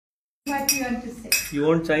what you want to say. You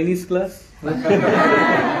want Chinese class? Chinese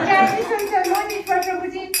also no need for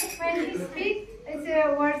Prabhuji. When he speaks, it's a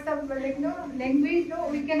words of like no language. No,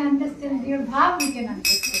 we can understand your bhav. We can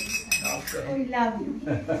understand. Okay. We love you.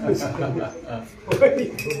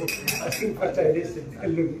 Asking for Chinese,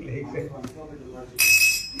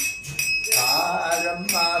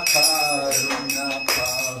 Karma karuna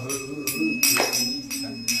pahu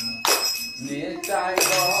Nitai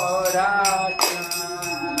Gaura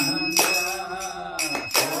Chandra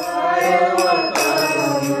Karma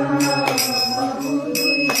karuna pahu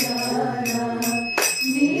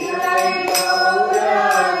Nitai Gaura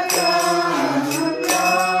Chandra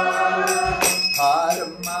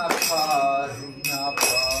Karma karuna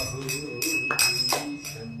pahu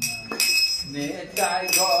Nitai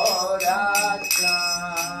Gaura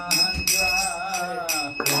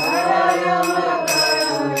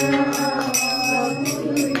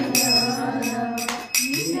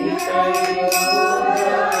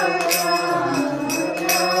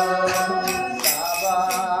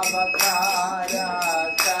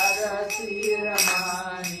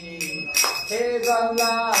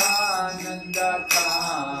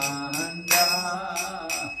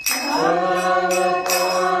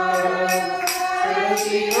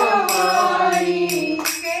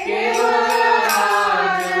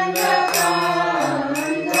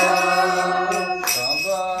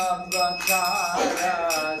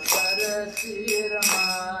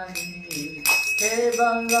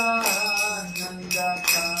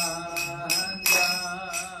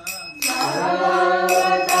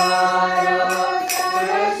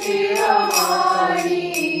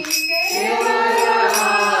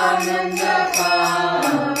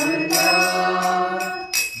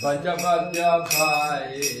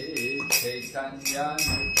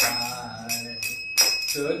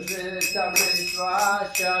Sudrita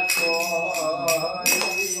Vishwasha Koi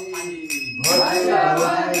Bhaya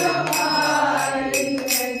Bhaya Bhai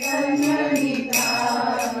Chaitanya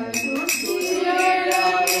Nitai Sudrita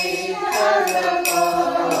Vishwasha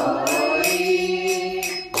Koi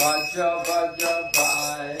Bhaja Bhaja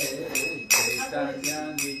Bhai Chaitanya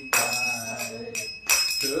Nitai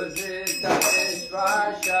Sudrita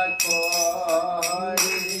Vishwasha Koi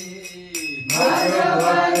Bhaya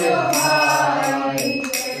Bhaya Bhai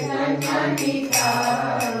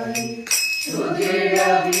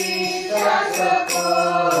Sudhira Vishwasha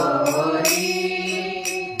Koi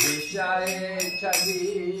Vishaye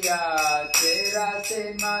Chagiya Tera Se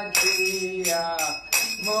Majiya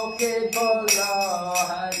Moke Bolo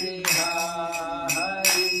Hari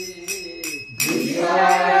Hari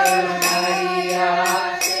Vishaye Chagiya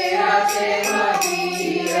Tera Se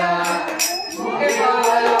Majiya Moke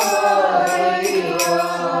Bolo Hari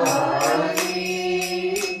Hari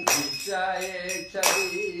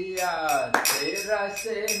Tera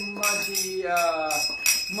se majiya,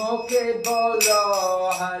 moke bolo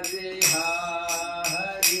Hari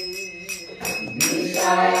Hari.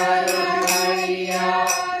 Vishaya Mariya,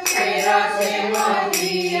 tera se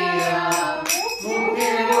majiya,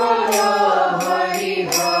 moke bolo Hari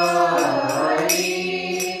Hari.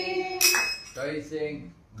 So he's saying,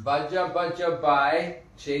 Bhaja Bhaja Bhai,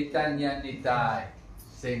 Chaitanya Nitai.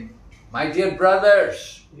 Sing, my dear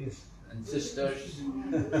brothers. Yes. And sisters,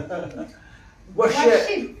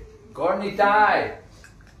 worship Gaur Nitai,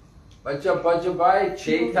 Bhaja Bhaja Bhai,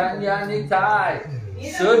 Chaitanya Nitai,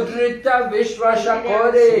 Sudrita Vishwasha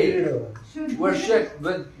Koi. Worship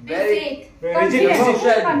with very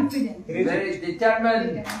devotion, very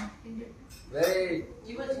determined, very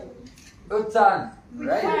utsan,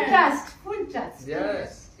 right? Full trust.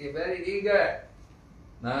 Yes, very eager.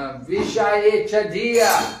 Now, Vishaye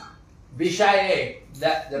Chadiya, Vishaye.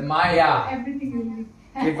 That the Maya, Everything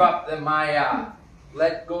give up the Maya,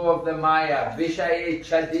 let go of the Maya, Vishaye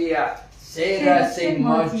Chadiya, Sera Se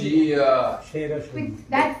Majiya. with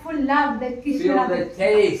that full love that Krishna. Feel the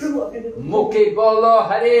taste. Mukhi Bolo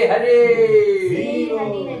Hare Hare.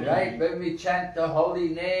 Right, when we chant the holy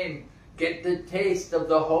name, get the taste of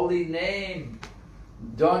the holy name.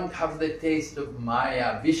 Don't have the taste of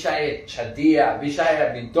Maya. Vishaye Chadiya.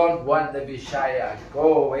 Vishaya, we don't want the Vishaya.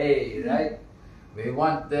 Go away, right? We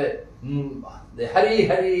want the Hari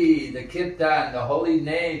Hari, the Kirtan, the holy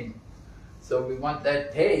name. So we want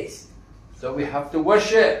that taste. So we have to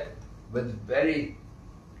worship with very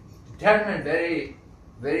determined, very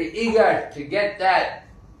eager to get that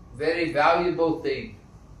very valuable thing.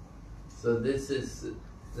 So this is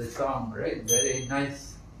the song, right? Very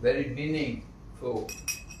nice, very meaningful.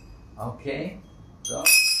 Okay? So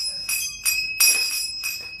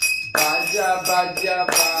Bhaja Bhaja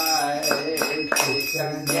Bhai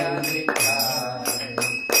Chaitanya Nitai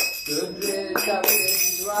Sudrita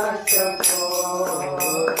Vishwasha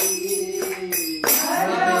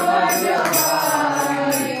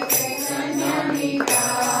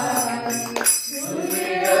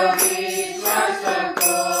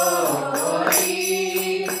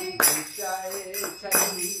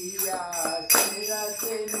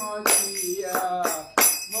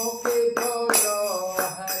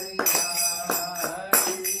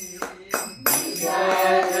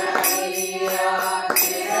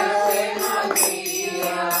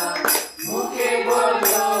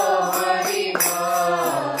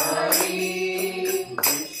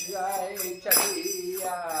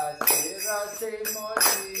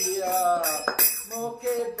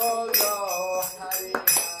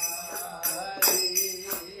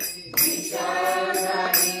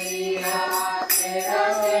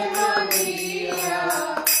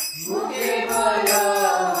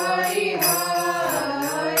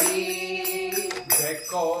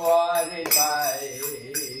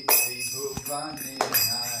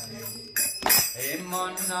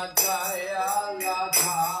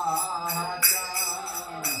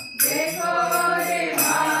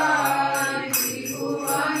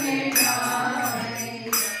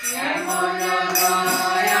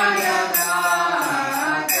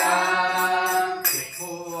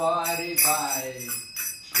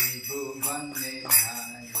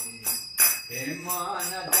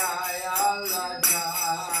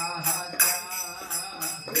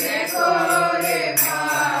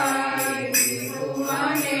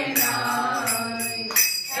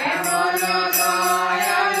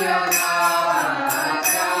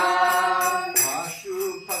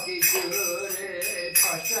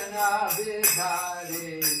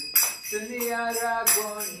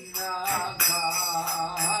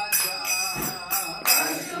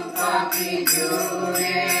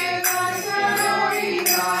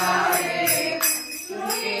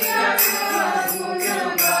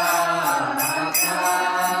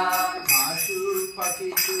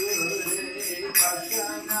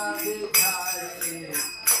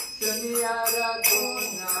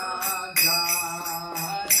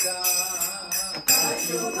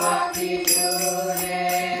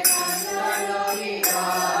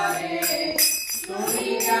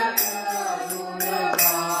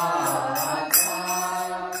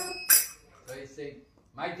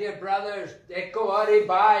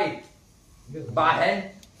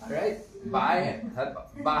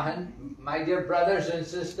My dear brothers and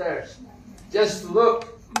sisters, just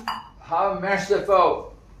look how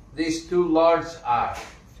merciful these two lords are.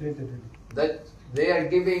 That they are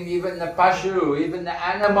giving even the pashu, even the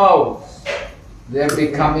animals, they are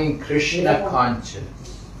becoming Krishna conscious.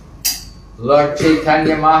 Lord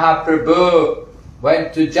Chaitanya Mahaprabhu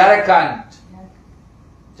went to Jharkhand.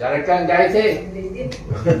 Jharkhand gaite?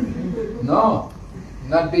 No,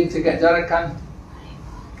 not been to Jharkhand.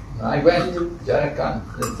 I went to Jharkhand,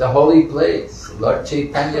 it's a holy place. Lord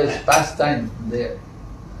Chaitanya's pastime there.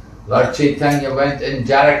 Lord Chaitanya went in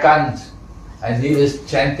Jharkhand and he was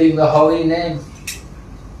chanting the holy name.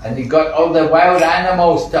 And he got all the wild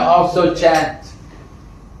animals to also chant.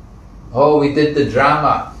 Oh, we did the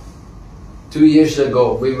drama 2 years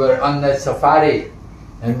ago. We were on the safari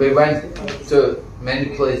and we went to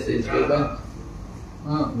many places. We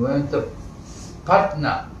went to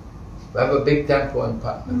Patna. We have a big temple in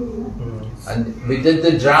Patna. And we did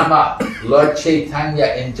the drama, Lord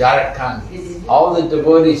Chaitanya in Jharkhand. All the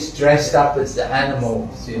devotees dressed up as the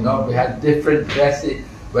animals, you know. We had different dresses.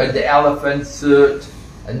 We had the elephant suit,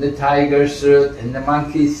 and the tiger suit, and the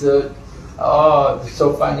monkey suit. Oh, it was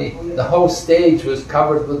so funny. The whole stage was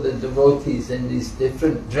covered with the devotees in these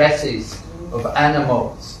different dresses of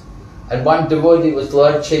animals. And one devotee was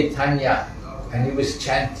Lord Chaitanya, and he was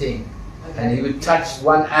chanting. And he would touch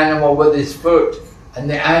one animal with his foot, and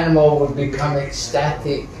the animal would become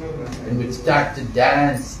ecstatic and would start to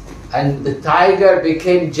dance. And the tiger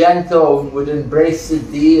became gentle and would embrace the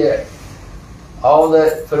deer. All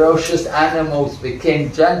the ferocious animals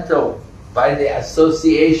became gentle by the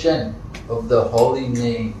association of the holy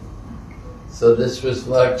name. So this was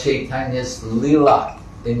Lord Chaitanya's Leela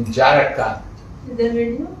in Jharkhand. Is there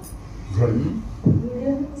video?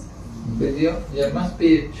 Video? Yeah, it must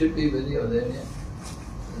be, it should be video there, yeah.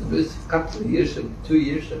 It was a couple of years ago, 2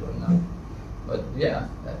 years ago now. But yeah,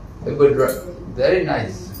 it would, very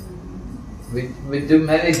nice. We do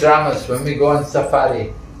many dramas when we go on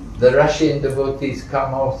safari. The Russian devotees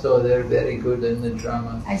come also, they're very good in the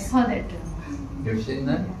drama. I saw that drama. You've seen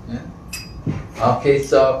that? Yeah. Okay,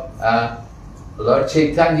 so Lord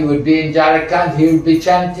Chaitanya would be in Jharkhand, he would be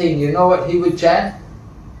chanting. You know what he would chant?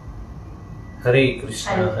 Hare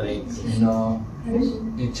Krishna, Hare Krishna. No,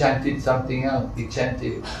 he chanted something else. He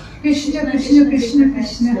chanted Krishna, Krishna, Krishna,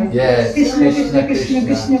 Krishna. Yes, Krishna, Krishna, Krishna,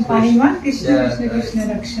 Krishna, Pahima, Krishna, Yeah, Krishna, right. Krishna,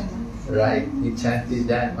 Rakshama. Right, he chanted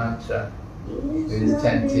that mantra. He was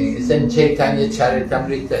chanting. It's in Chaitanya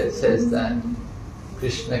Charitamrita, it says that.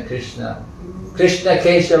 Krishna, Krishna. Krishna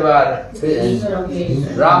Keshava,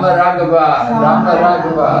 Rama Raghava, Rama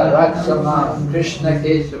Raghava, Rakshama, Krishna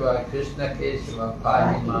Keshava,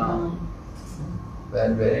 Pahima.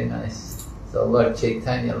 Very, very nice. So Lord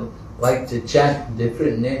Chaitanya liked to chant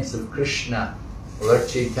different names of Krishna. Lord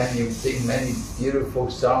Chaitanya would sing many beautiful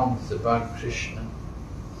songs about Krishna.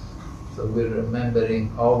 So we're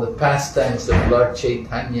remembering all the pastimes of Lord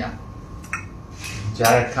Chaitanya.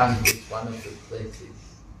 Jharkhand is one of the places.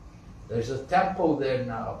 There's a temple there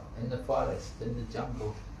now, in the forest, in the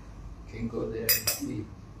jungle. You can go there and see.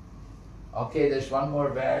 Okay, there's one more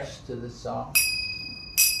verse to the song.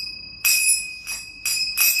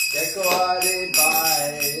 Dekware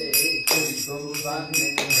bhai, tujho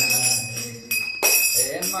bande hai,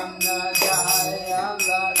 e manna jaya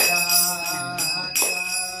lata.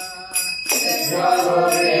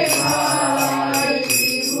 Dekware bhai,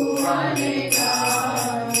 tujho bande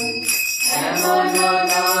hai, e manna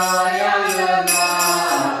jaya lata.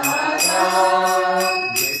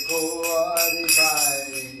 Dekware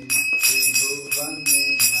bhai, tujho bande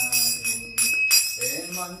hai,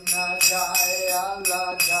 e manna jaya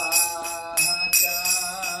lata.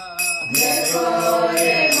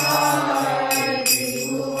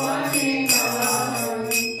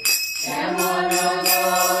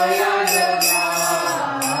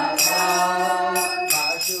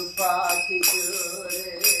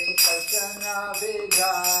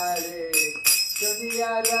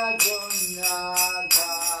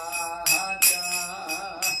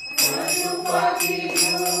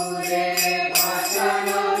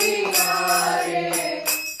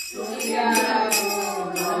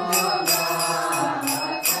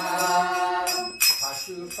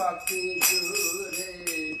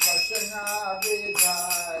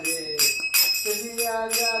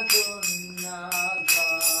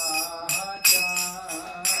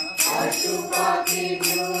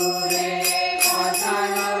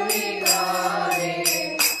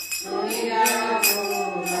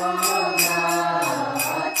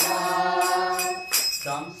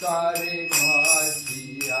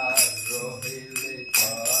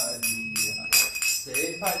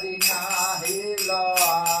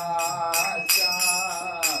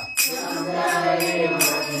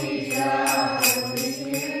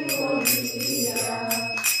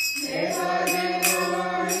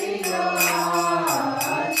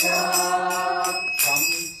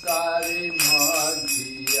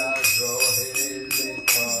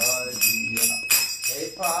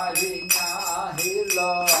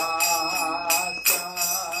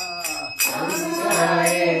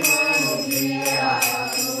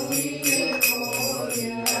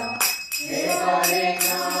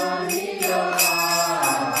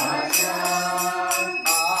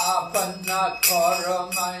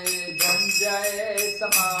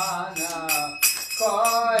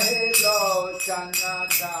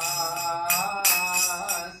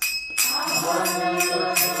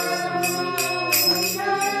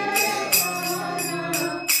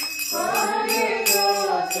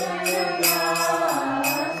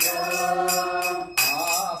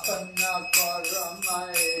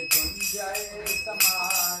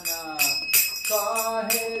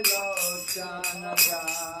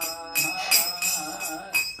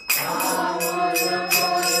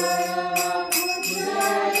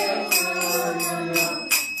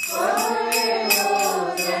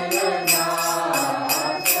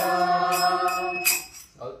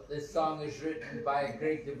 By a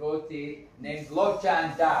great devotee named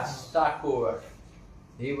Lochan Das Thakur.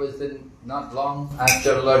 He was not long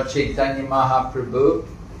after Lord Chaitanya Mahaprabhu.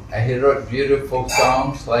 He wrote beautiful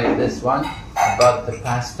songs like this one about the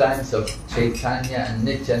pastimes of Chaitanya and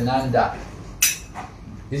Nityananda.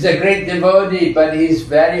 He's a great devotee, but he's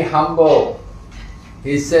very humble.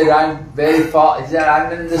 He said, I'm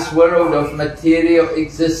in this world of material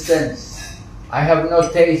existence. I have no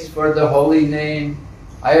taste for the holy name.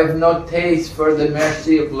 I have no taste for the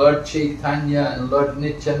mercy of Lord Chaitanya and Lord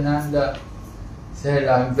Nityananda. He said,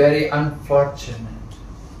 I'm very unfortunate.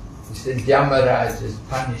 He said, Yamaraj is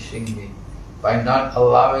punishing me by not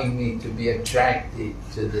allowing me to be attracted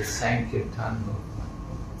to the Sankirtan movement.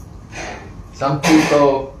 Some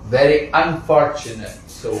people, very unfortunate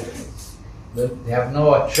souls, they have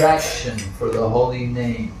no attraction for the holy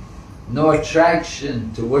name, no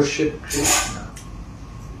attraction to worship Krishna.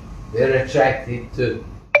 They're attracted to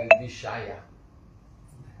the Vishaya.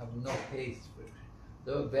 They have no taste for it.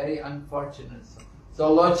 They're very unfortunate. So So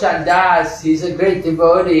Lochan Das, he's a great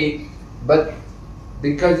devotee, but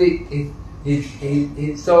because he's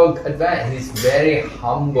so advanced, he's very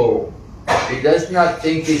humble. He does not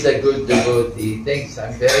think he's a good devotee. He thinks,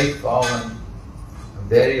 I'm very fallen, I'm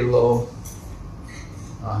very low.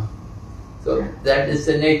 So that is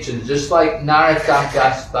the nature, just like Narottam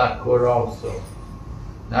Das Thakur also.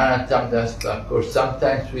 Narottam Das Thakur,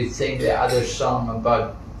 sometimes we sing the other song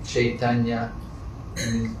about Chaitanya,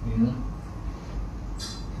 you know.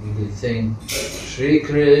 We sing Shri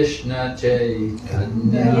Krishna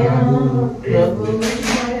Chaitanya Prabhu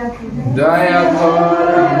Daya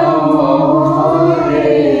Paramore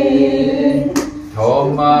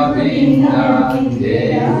Thoma Vina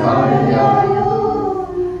Devaya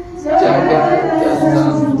Jagat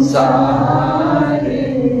Sansare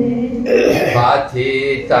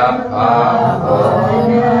Patita Pavana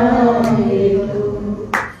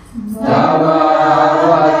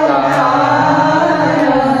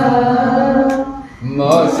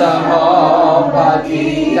Mosamo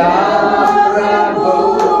Patita Prabhu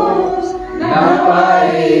Napaivaya.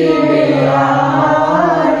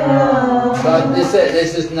 So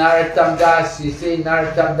this is Narottam Das. You see,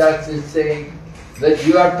 Narottam Das is saying that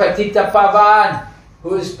you are Patita Pavan.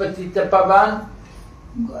 Who is Patita Pavan?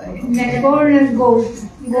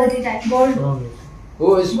 Gold.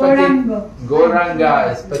 Who is Patita?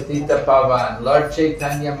 Gauranga is Patita Pavan. Lord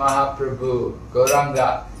Chaitanya Mahaprabhu,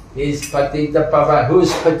 Gauranga. Is Patita Pavan. Who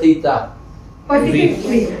is Patita?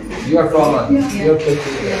 Patita. You are fallen. Yeah. You are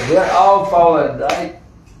Patita. We are all fallen, right?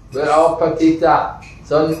 We are all Patita.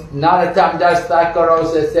 So Narottam Das Thakur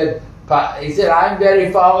also said, he said, I'm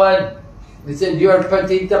very fallen. He said, you are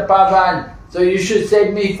Patita Pavan. So you should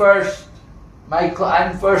save me first.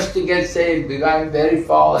 I'm first to get saved because I'm very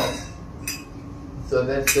fallen. So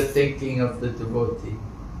that's the thinking of the devotee.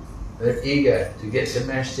 They're eager to get the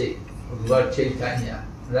mercy of Lord Chaitanya.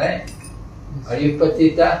 Right? Are you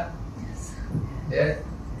Patita? Yes. Yeah?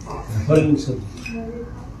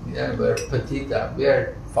 Yeah, we're Patita. We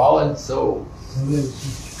are fallen souls.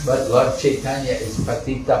 But Lord Chaitanya is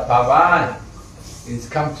Patita Pavan. He's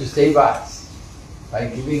come to save us by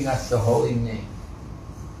giving us the holy name.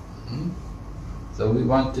 So we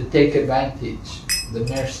want to take advantage of the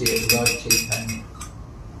mercy of Lord Chaitanya.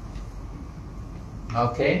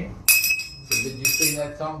 Okay? So did you sing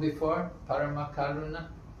that song before? Paramakaruna?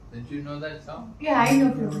 Did you know that song? Yeah, I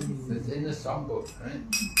know Prabhupada. It's in the songbook, right?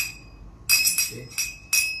 Okay.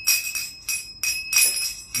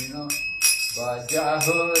 You know,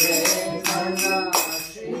 Vajahure Mana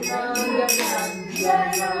Srinanda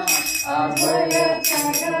Nandana Abhaya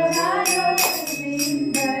Chakaraya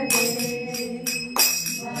Vindare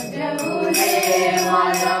Vajahure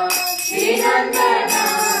Mana Srinanda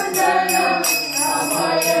Nandana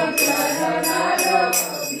Abhaya Chakaraya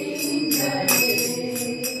Vindare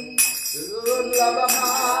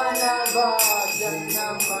Durlabhamana Vajanna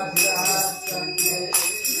Masasane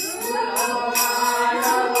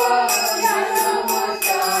Durlabhamana Vajanna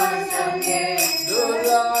Masasane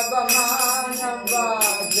Durlabhamana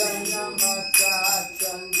Vajanna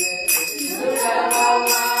Masasane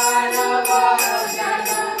Durlabhamana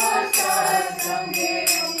Vajanna Masasane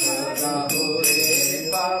Sarahore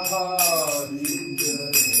Baba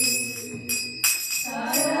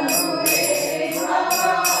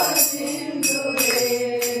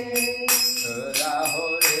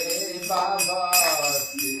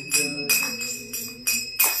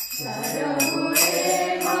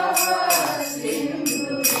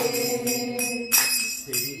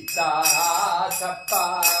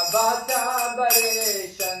Bata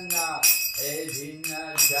Bareshana Edina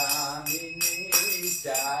Jamini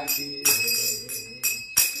Chaki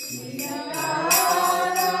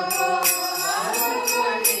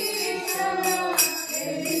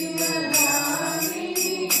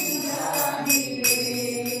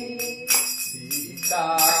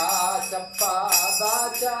Sita Chapa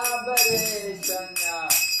Bata Bareshana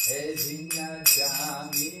Edina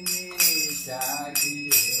Jamini Chaki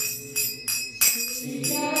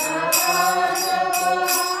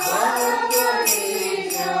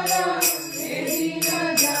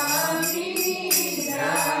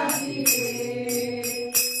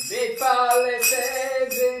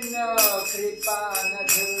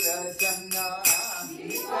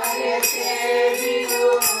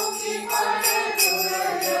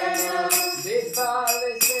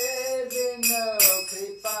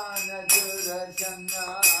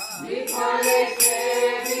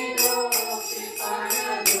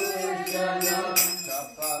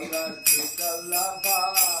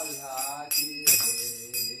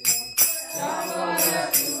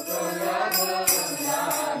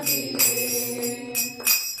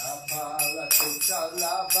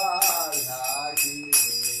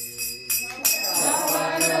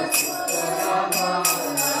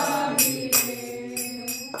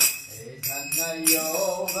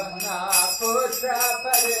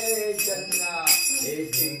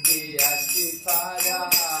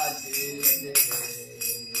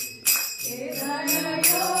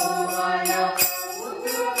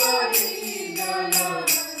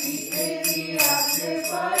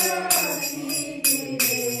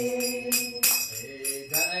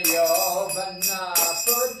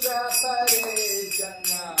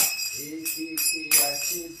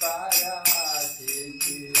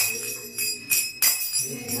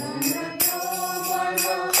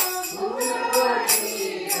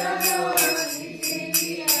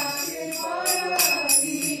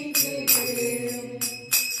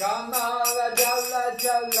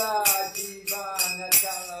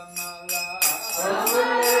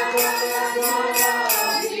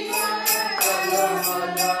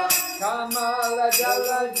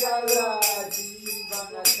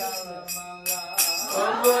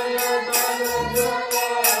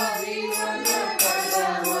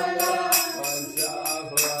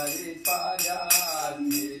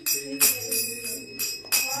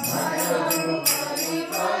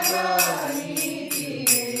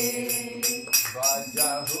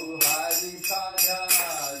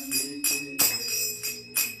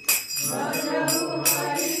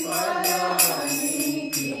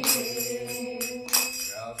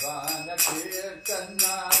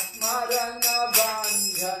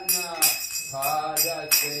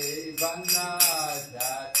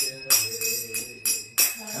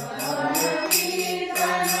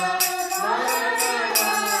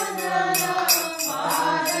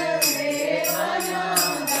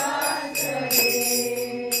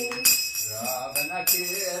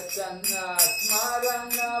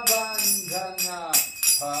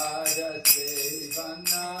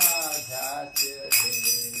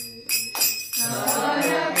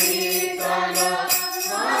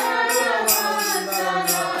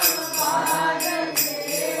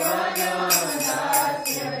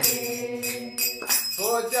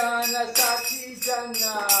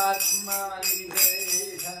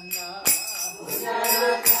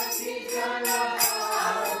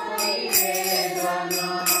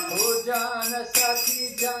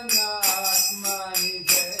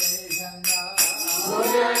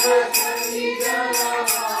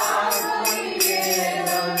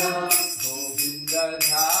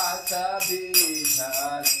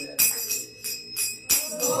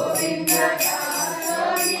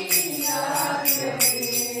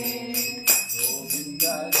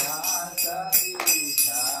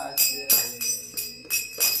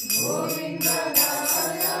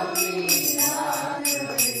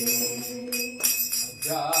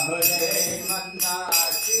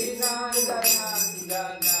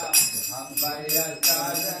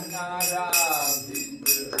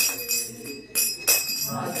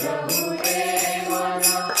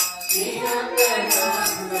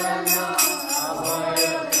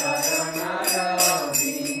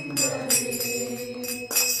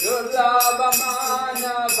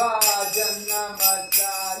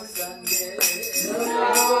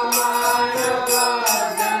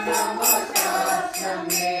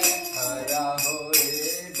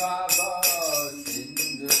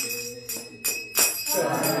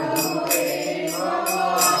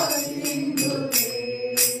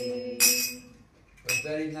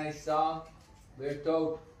We're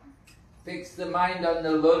told, fix the mind on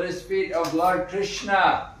the lotus feet of Lord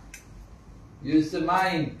Krishna. Use the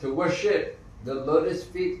mind to worship the lotus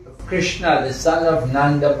feet of Krishna, the son of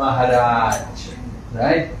Nanda Maharaj.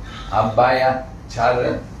 Right? Abhaya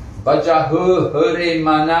Chara Bajahu Hare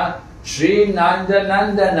Mana Sri Nanda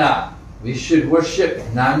Nandana. We should worship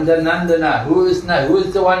Nanda Nandana. Who is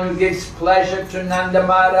the one who gives pleasure to Nanda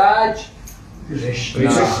Maharaj?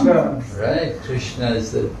 Krishna. Right? Krishna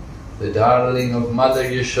is the darling of Mother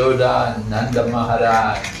Yashoda and Nanda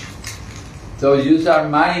Maharaj. So use our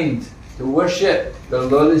mind to worship the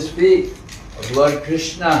lotus feet of Lord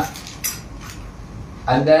Krishna.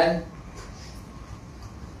 And then,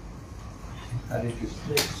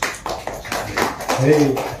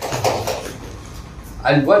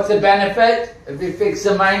 and what's the benefit if we fix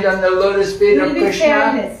the mind on the lotus feet of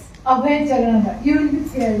Krishna? You will be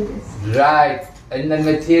fearless. Right. In the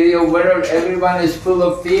material world, everyone is full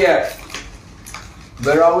of fear.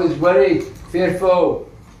 We're always worried, fearful.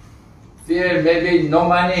 Fear, maybe no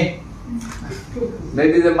money.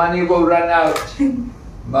 Maybe the money will run out.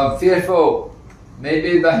 I'm fearful.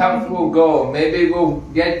 Maybe the health will go. Maybe we'll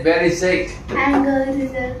get very sick.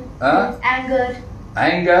 Anger. Huh? Anger.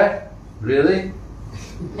 Anger? Really?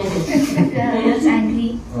 Yes,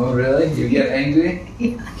 angry. Oh, really? You get angry?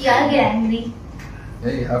 Yeah, I get angry.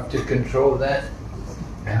 Yeah, you have to control that.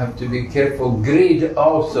 You have to be careful. Greed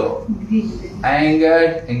also.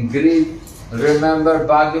 Anger and greed. Remember,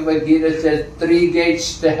 Bhagavad Gita says 3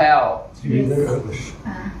 gates to hell. Yes.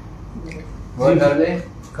 What are they?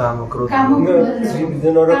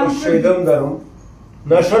 श्रीविद्यनरकश्चैदं धर्मं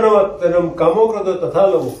नशनवत्तरं कामोक्रोध तथा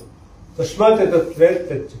लोभो तस्मात् एतत्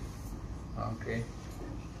त्यज. Okay,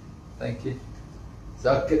 thank you. So,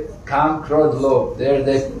 Kam, Krodh, Lobh,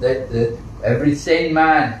 every sane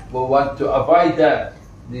man will want to avoid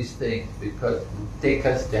these things because they take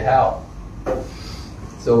us to hell.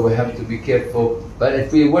 So we have to be careful. But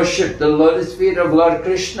if we worship the lotus feet of Lord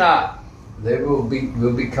Krishna,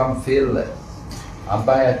 we'll become fearless.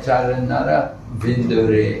 Abhayacharanara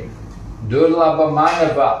Vindure. Durlabha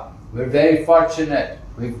Manava. We're very fortunate.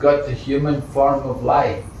 We've got the human form of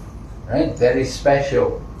life. Right? Very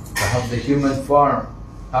special to have the human form.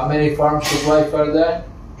 How many forms of life are there?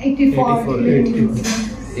 84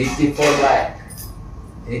 lakh.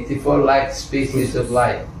 84 lakh species of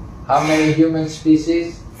life. How many human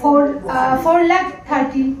species?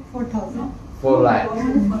 4,34,000. 4 lakh.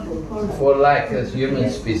 4 lakh is human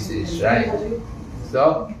species, right?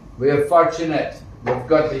 So, we are fortunate. We've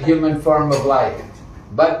got the human form of life.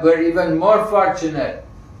 But we're even more fortunate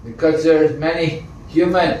because there's many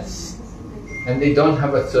humans and they don't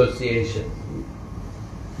have association.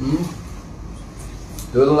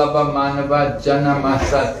 Durlabha Manava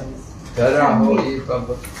Janamasat.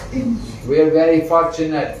 We are very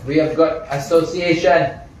fortunate. We have got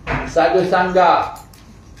association. Sadhu Sangha.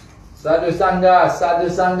 Sadhu Sangha, Sadhu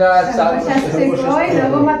Sangha, Sadhu Sangha.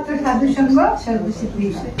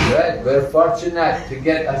 Right, we're fortunate to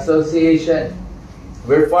get association.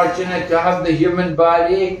 We're fortunate to have the human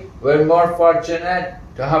body. We're more fortunate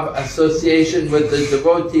to have association with the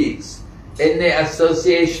devotees. In the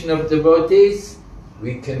association of devotees,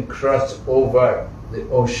 we can cross over the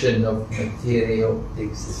ocean of material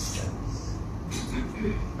existence.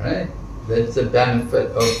 Right? That's the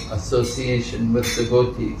benefit of association with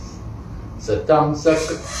devotees. Satam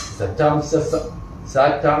Sangha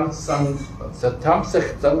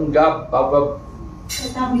Bhava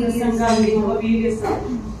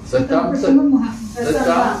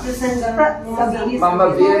Mama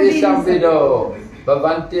Viri Samvido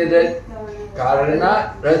Bhavantirat Karana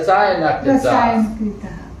Rasayana Krita.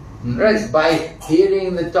 Right, by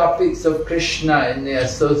hearing the topics of Krishna in the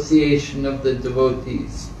association of the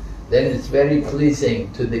devotees, then it's very pleasing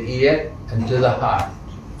to the ear and to the heart.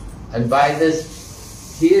 And by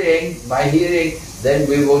this hearing, then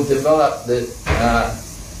we will develop the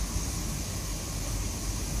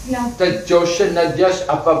Tajosha Najas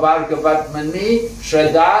Apavargavatmani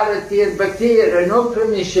Shradaratir Bhakti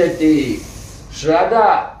Ranupramishati.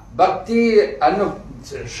 Shraddha Bhakti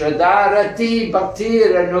Shraddharati Bhakti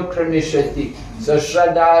Ranukramishati. So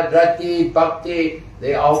Shraddha, Rati, Bhakti,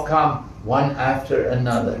 they all come one after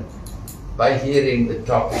another. By hearing the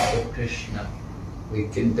topics of Krishna, we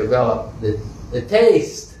can develop the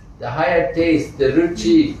taste, the higher taste, the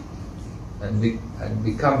ruchi, and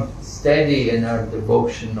become steady in our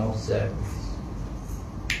devotional service.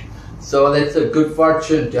 So that's a good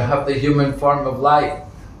fortune to have the human form of life.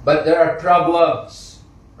 But there are problems,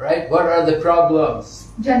 right? What are the problems?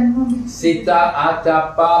 Sita,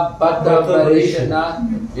 Atapa, Bata, Parishana.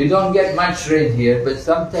 You don't get much rain here, but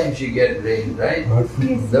sometimes you get rain, right?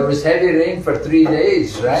 Yes. There was heavy rain for 3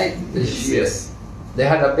 days, right? This year. They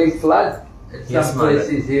had a big flood in some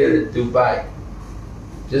places here in Dubai.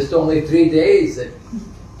 Just only 3 days, a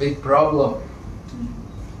big problem.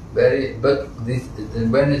 But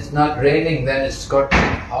when it's not raining, then it's scorching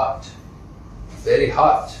hot. Very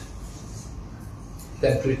hot.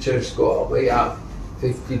 Temperatures go all the way up,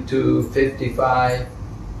 52, 55,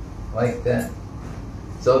 like that.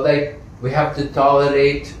 So we have to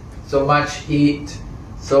tolerate so much heat,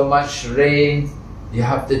 so much rain. You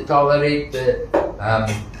have to tolerate the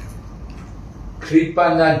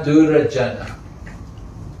Kripana Durajana.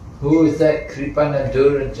 Who is that Kripana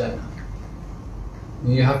Durajana?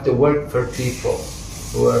 You have to work for people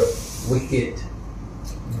who are wicked,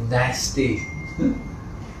 nasty.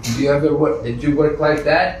 Did you work like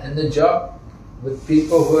that in the job? With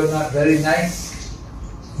people who are not very nice?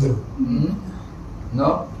 No.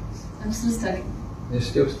 No? I'm still studying. You're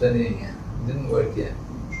still studying? Yeah. Didn't work yet?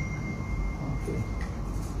 Okay.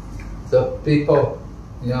 So people,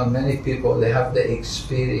 many people, they have the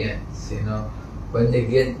experience, when they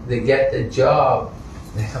get the job,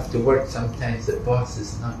 they have to work. Sometimes the boss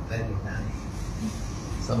is not very nice.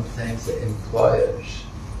 Sometimes the employers,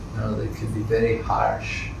 they can be very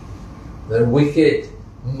harsh. They're wicked,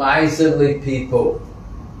 miserly people.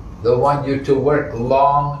 They want you to work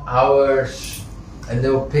long hours and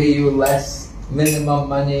they'll pay you less, minimum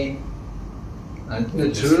money. Isn't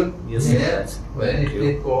it true? Yes. Many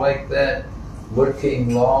people like that,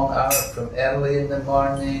 working long hours from early in the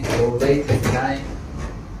morning till late at night.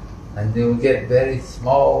 and they will get very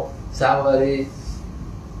small salaries.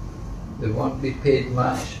 They won't be paid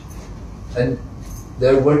much. And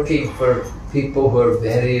they're working for people who are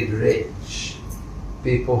very rich.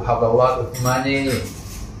 People have a lot of money,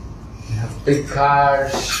 they have big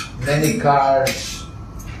cars, many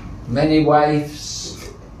wives,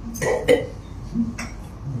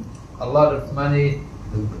 a lot of money,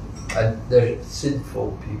 and they're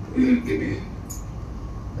sinful people.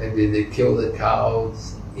 Maybe they kill the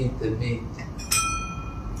cows, eat the meat.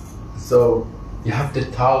 So you have to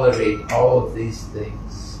tolerate all of these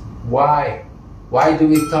things. Why? Why do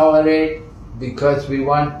we tolerate? Because we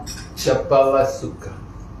want chapala sukha.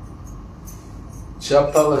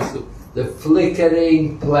 Chapala sukha, the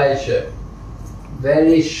flickering pleasure,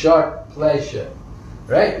 very short pleasure,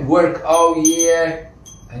 right? Work all year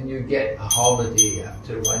and you get a holiday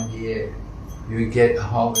after 1 year. You get a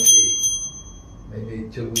holiday, maybe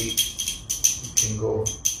 2 weeks, you can go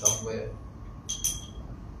somewhere.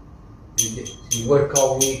 You work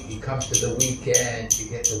all week, you come to the weekend, you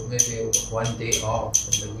get maybe 1 day off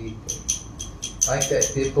in the weekend. Like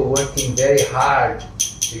that, people working very hard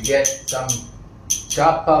to get some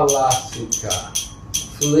chapala sukha,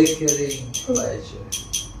 flickering pleasure.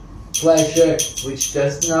 Pleasure which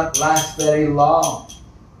does not last very long.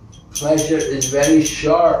 Pleasure is very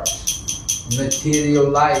short. Material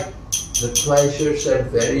life, the pleasures are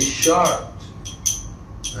very short,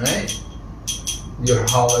 right? Your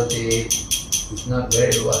holiday is not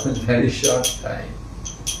very long, very short time.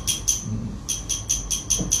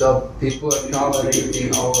 So people are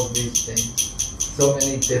tolerating all of these things, so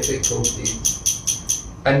many difficulties.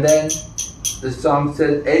 And then the song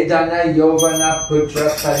says, Edana Yovana Putra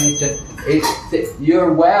Parijan.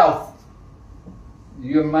 Your wealth,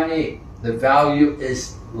 your money, the value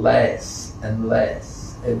is less and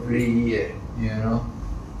less every year, you know.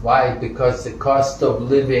 Why? Because the cost of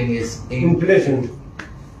living is increasing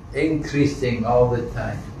all the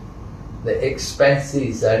time. The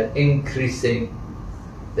expenses are increasing.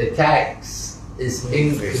 The tax is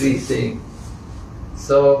increasing.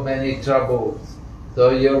 So many troubles.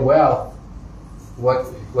 So your wealth, what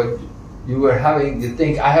you were having, you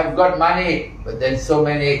think, I have got money, but then so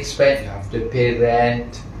many expenses. You have to pay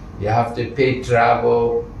rent, you have to pay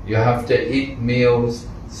travel, you have to eat meals.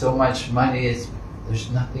 So much money is, there's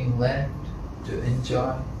nothing left to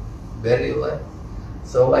enjoy, very less.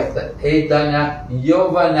 So like the Edana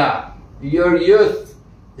Yovana, your youth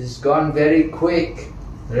is gone very quick,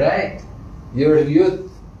 right? Your youth,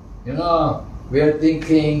 you know, we're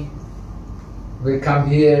thinking, we come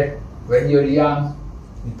here when you're young,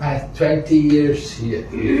 you pass 20 years here,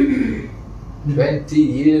 20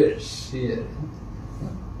 years here.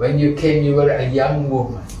 When you came, you were a young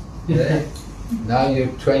woman, right? Now you're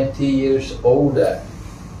 20 years older,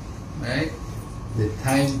 right? The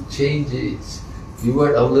time changes. You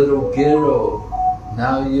were a little girl,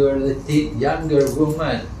 now you're the younger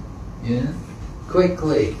woman, you know?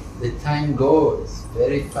 Quickly, the time goes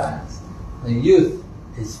very fast. The youth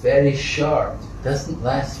is very short, doesn't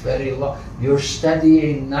last very long. You're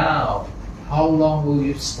studying now. How long will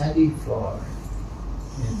you study for?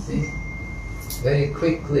 You see? Very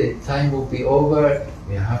quickly, time will be over.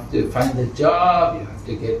 You have to find a job, you have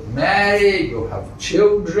to get married, you'll have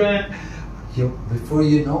children. Before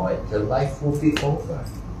you know it, the life will be over.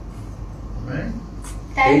 Right?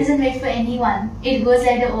 Time doesn't wait for anyone. It goes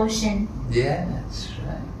like the ocean. Yeah, that's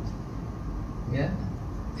right. Yeah.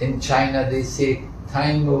 In China they say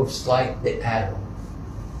time moves like the arrow.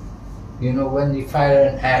 You know, when you fire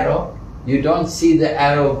an arrow, you don't see the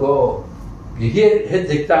arrow go. You hit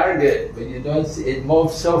the target, but you don't see it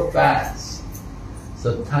moves so fast.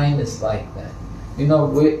 So time is like that. You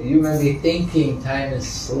know, you may be thinking time is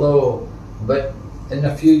slow, but in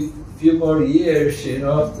a few more years, you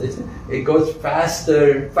know, it goes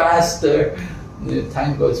faster and faster. The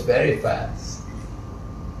time goes very fast.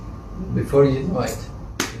 Before you know it,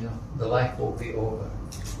 you know, the life will be over.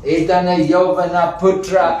 Edana Yovana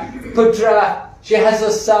Putra. Putra, she has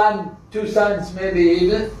a son, 2 sons maybe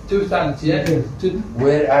even, 2 sons, yeah?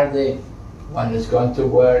 Where are they? One has gone to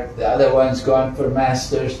work, the other one's gone for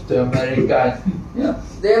masters to America. You know,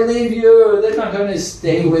 they leave you, they're not going to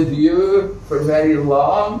stay with you for very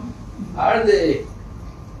long, are they?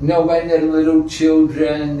 You know, when they're little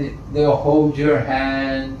children, they'll hold your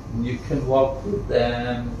hand, and you can walk with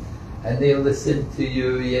them, and they listen to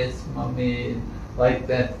you, yes, mommy, like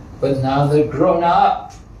that. But now they're grown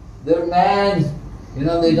up, they're men, you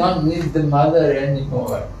know, they don't need the mother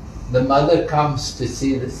anymore. The mother comes to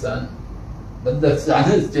see the son, but the son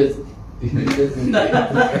is just, he doesn't care.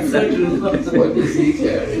 What does he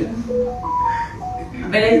care?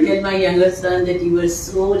 when I tell my younger son that you were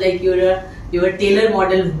so like you were a tailor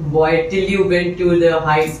model boy till you went to the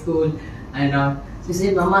high school, and he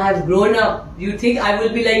said, "Mama, I have grown up. You think I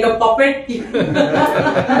will be like a puppet?"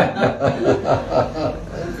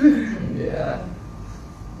 Yeah,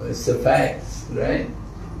 it's the facts, right?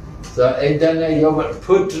 So, Edana Yoga,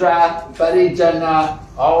 Putra, Parijana,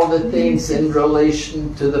 all the things in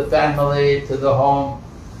relation to the family, to the home,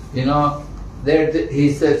 you know, there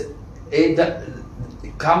he says,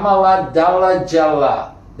 Kamala Dala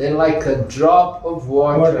Jala, they're like a drop of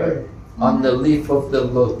water on the leaf of the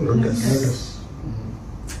lotus.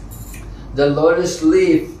 The lotus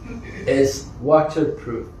leaf is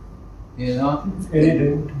waterproof, you know.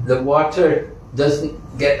 The water doesn't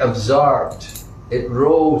get absorbed. It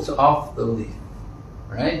rolls off the leaf,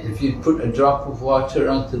 right? If you put a drop of water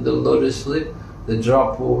onto the lotus leaf, the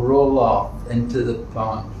drop will roll off into the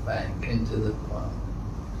pond, back into the pond.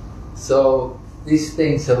 So these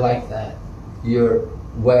things are like that. Your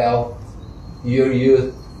wealth, your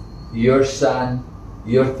youth, your son,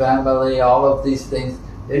 your family, all of these things,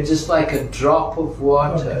 they're just like a drop of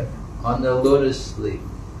water on the lotus leaf,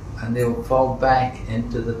 and they will fall back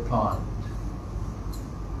into the pond.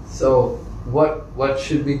 So what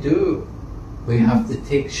should we do? We have to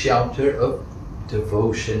take shelter of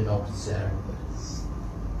devotional service,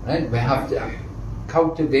 right? We have to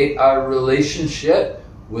cultivate our relationship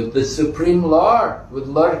with the Supreme Lord, with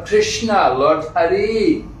Lord Krishna, Lord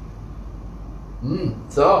Hari.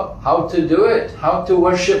 So, how to do it? How to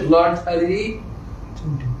worship Lord Hari?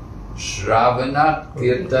 Shravana,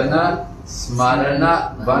 Kirtana,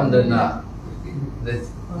 Smarana, Vandana. The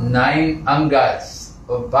 9 angas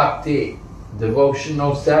of Bhakti,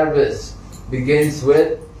 devotional service, begins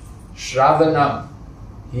with Shravanam,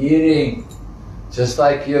 hearing. Just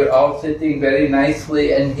like you're all sitting very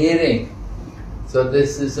nicely and hearing. So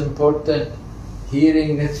this is important.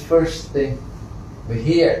 Hearing is first thing. We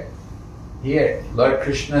hear. Here, Lord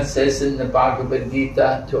Krishna says in the Bhagavad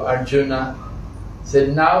Gita to Arjuna,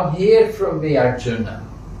 said, now hear from me, Arjuna,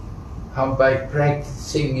 how by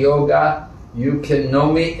practicing yoga you can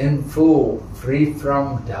know me in full, free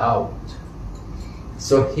from doubt.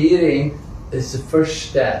 So hearing is the first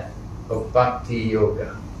step of Bhakti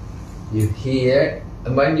Yoga. You hear,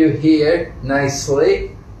 and when you hear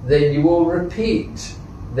nicely, then you will repeat,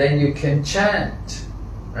 then you can chant,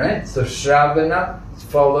 right? So Shravana is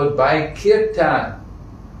followed by Kirtan.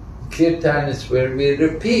 Kirtan is where we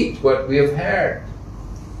repeat what we have heard.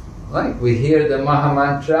 Like we hear the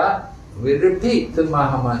Mahamantra, we repeat the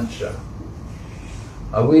Mahamantra.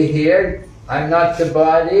 We hear, I'm not the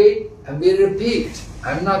body, and we repeat,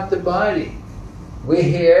 I'm not the body. We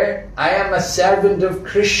hear, I am a servant of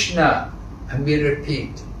Krishna, and we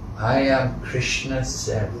repeat, I am Krishna's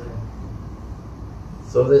servant.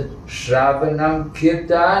 So the Shravanam,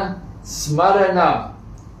 Kirtan, Smaranam,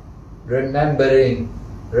 remembering.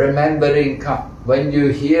 When you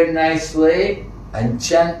hear nicely and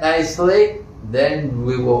chant nicely, then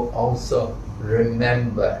we will also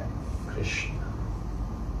remember Krishna.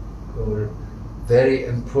 Very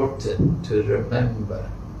important to remember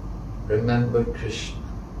Krishna.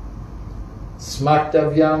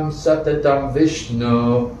 Smartavyam satatam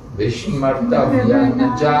Vishnu, Vishmartavyam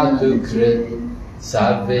najatu krit,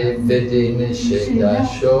 sarve vidi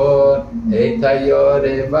nishedasho,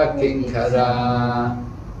 etayoreva kinkara.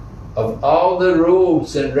 Of all the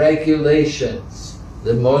rules and regulations,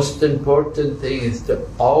 the most important thing is to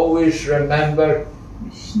always remember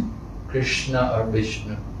Krishna or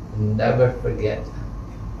Vishnu. Never forget.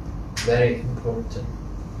 Very important.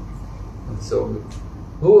 And so,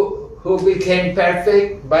 who became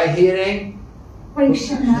perfect by hearing?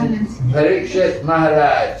 Parikshit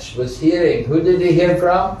Maharaj was hearing. Who did he hear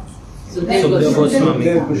from? Sukadeva Goswami.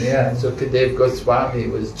 Yeah, Sukadeva Goswami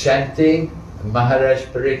was chanting, and Maharaj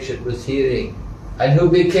Parikshit was hearing. And who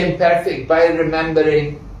became perfect by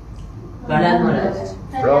remembering? Prahlad Maharaj.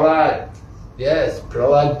 Prahlad. Yes,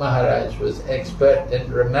 Prahlad Maharaj was expert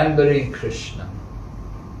in remembering Krishna.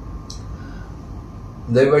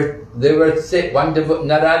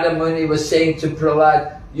 Narada Muni was saying to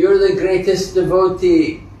Prahlad, you're the greatest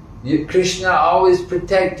devotee. Krishna always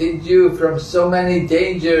protected you from so many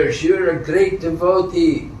dangers. You're a great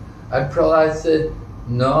devotee. And Prahlad said,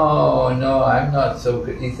 no, I'm not so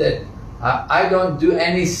good. He said, I don't do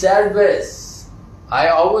any service. I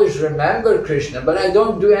always remember Krishna, but I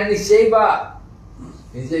don't do any seva.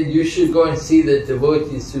 He said, you should go and see the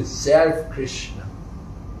devotees who serve Krishna.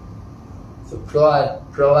 So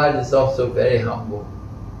Prahlad is also very humble.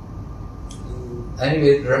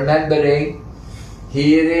 Anyway, remembering,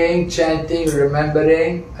 hearing, chanting,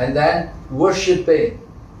 remembering, and then worshipping.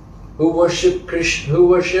 Who worship Krishna? Who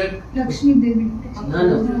worship? Lakshmi Devi.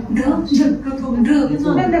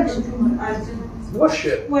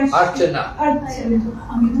 Worship. Archana.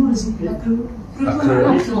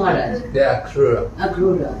 Akrura. Yeah, Akrura.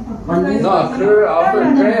 No, Akrura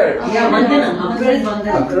offered prayers.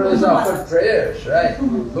 Akrura is offered prayers, right?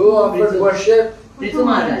 Who offered worship? Prithu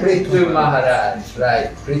Maharaj, right?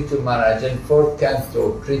 Prithu Maharaj in 4th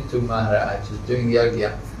canto. Prithu Maharaj is doing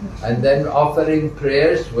yajna. And then offering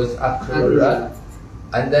prayers was Akrura.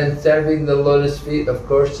 And then serving the lotus feet, of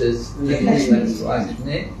course, is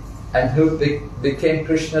Lakshmi. And who became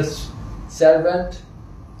Krishna's servant?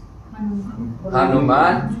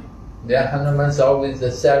 Hanuman. Yeah, Hanuman's always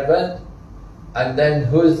a servant. And then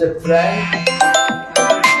who's the friend?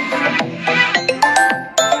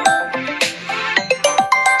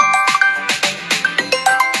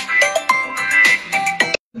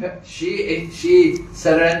 She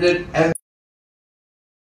surrendered everything.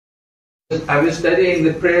 I was studying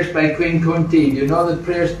the prayers by Queen Kunti. You know the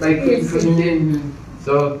prayers by Queen Kunti?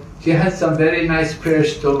 So she has some very nice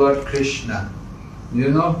prayers to Lord Krishna. You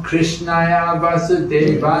know, Krishnaya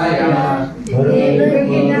Vasudevaya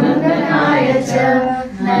Devakinandanaya cha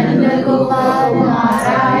Nanda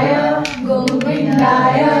Gopakumaraya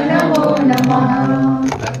Govindaya Namo Namaha.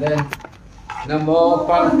 And then Namo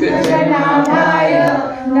Pankajana Janadaya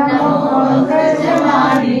Namo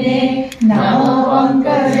Pankajamanine Namo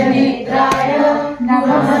Pankajanetraya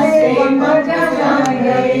Namaste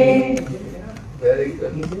Pankajamaya. Very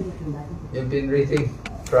good. You've been reading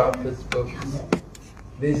Prabhupada's books.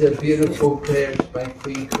 These are beautiful prayers by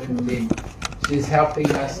Queen Kunti. She's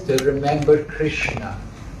helping us to remember Krishna.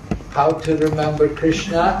 How to remember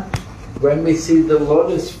Krishna? When we see the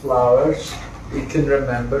lotus flowers, we can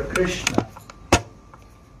remember Krishna.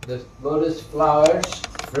 The lotus flowers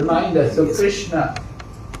remind us of Krishna.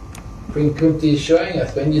 Queen Kunti is showing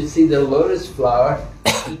us, when you see the lotus flower,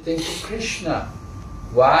 you think of Krishna.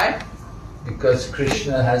 Why? Because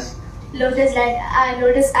Krishna has Lotus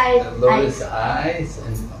eyes,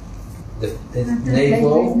 and his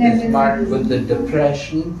navel is marked with the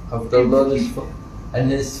depression of the lotus flower,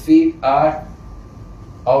 and his feet are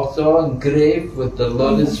also engraved with the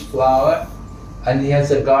lotus flower, and he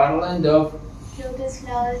has a garland of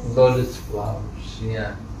lotus flowers.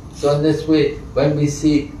 Yeah. So in this way, when we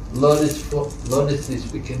see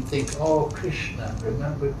lotuses, we can think, oh Krishna,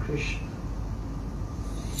 remember Krishna.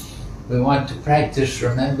 We want to practice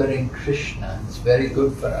remembering Krishna. It's very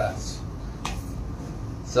good for us.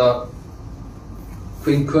 So,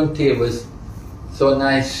 Queen Kunti was so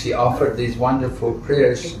nice. She offered these wonderful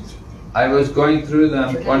prayers. I was going through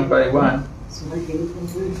them one by one.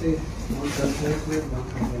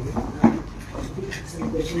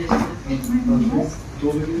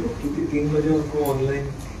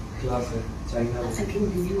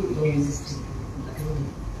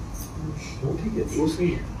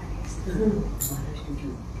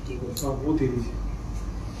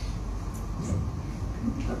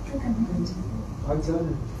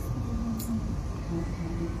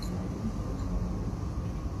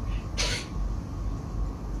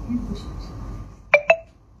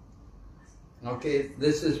 Okay,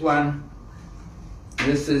 this is one.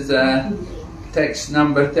 This is text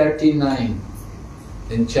number 39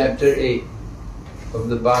 in chapter 8 of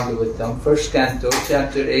the Bhagavatam, first canto,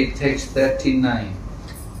 chapter 8, text 39.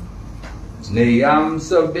 Niyam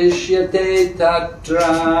sabhishyate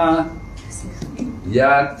tatra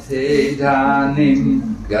yate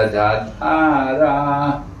dhanim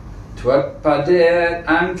gadadhara tvatpader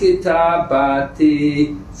ankita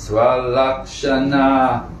bhati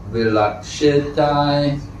swalakshana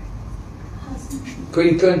vilakshitai.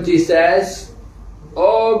 Queen Kunti says,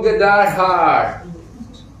 O Gadadhar.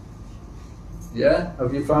 Yeah,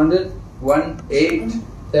 have you found it?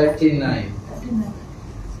 1:8:39.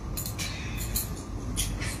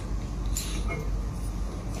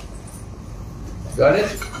 Got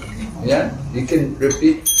it? Yeah? You can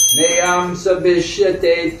repeat. Neyam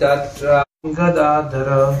sabhishyate tatra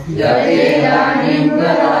Gadadhara Yatedanim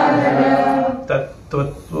Gadadhara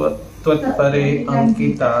Tatpare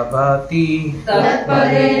ankita bhati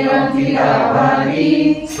Tatpare ankita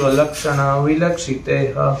bhati Swalakshana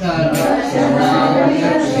vilakshiteha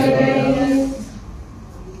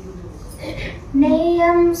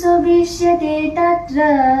Neyam subhishyate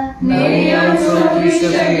tatra Neyam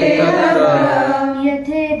subhishyate tatra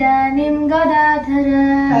Yatedanim Gadadhara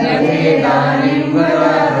Yatedanim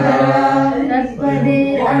Gadadhara Tatpade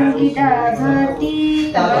ankita bhati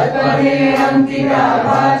Tatpare ankita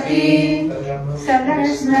bhati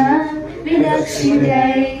Salakshana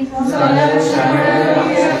vilakshitai Salakshana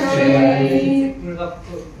vilakshitai.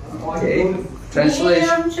 Okay.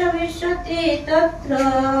 Translation.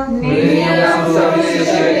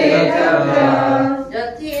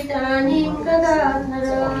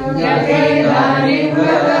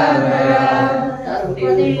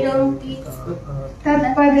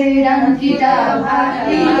 Tatpaderamkita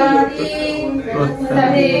bhakti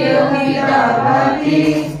Tatpaderamkita bhakti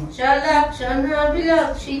Salakshana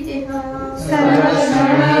vilakshiteha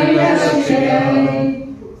Salakshana vilakshiteha.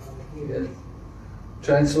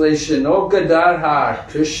 Translation. O Gadadhar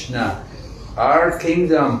Krishna, our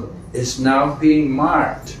kingdom is now being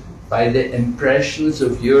marked by the impressions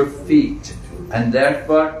of your feet, and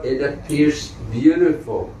therefore it appears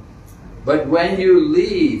beautiful. But when you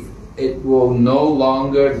leave, it will no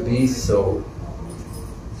longer be so.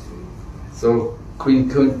 So Queen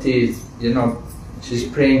Kunti is, she's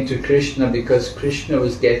praying to Krishna because Krishna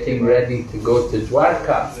was getting ready to go to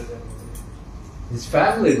Dwarka. His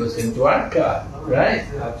family was in Dwarka, right?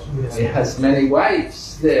 He has many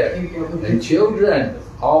wives there and children,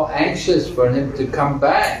 all anxious for him to come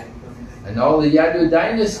back. And all the Yadu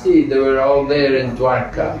dynasty, they were all there in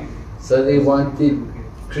Dwarka. So they wanted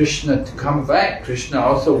Krishna to come back. Krishna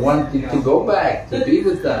also wanted to go back to be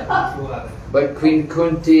with them. But Queen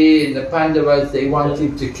Kunti and the Pandavas, they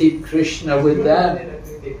wanted to keep Krishna with them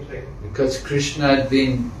because Krishna had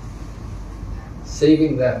been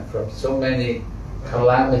saving them from so many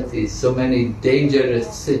calamities, so many dangerous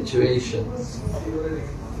situations.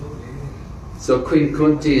 So Queen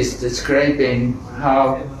Kunti is describing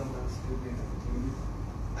how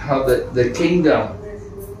the kingdom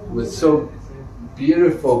was so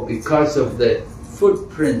beautiful because of the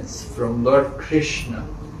footprints from Lord Krishna.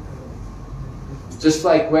 Just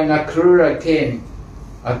like when Akrura came,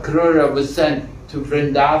 Akrura was sent to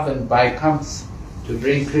Vrindavan by Kamsa to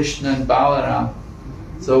bring Krishna and Balaram.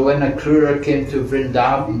 So when Akrura came to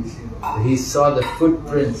Vrindavan, he saw the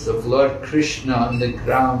footprints of Lord Krishna on the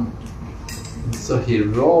ground. And so he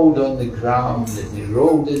rolled on the ground and he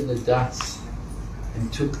rolled in the dust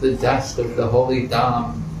and took the dust of the holy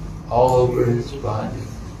Dham all over his body.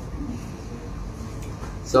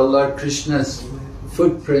 So Lord Krishna's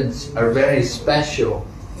footprints are very special.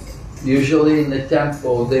 Usually in the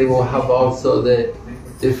temple they will have also the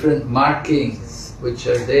different markings which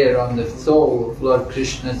are there on the sole of Lord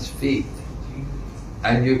Krishna's feet.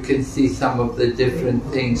 And you can see some of the different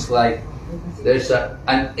things, like there's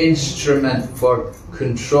an instrument for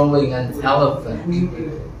controlling an elephant,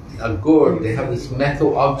 a gourd. They have this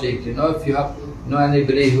metal object, if you know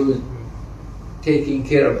anybody who's taking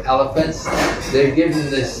care of elephants, they're given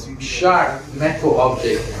this sharp metal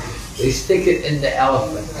object. They stick it in the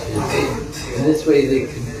elephant, you see. And this way they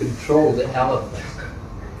can control the elephant.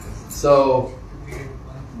 So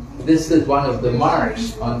this is one of the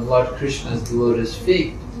marks on Lord Krishna's lotus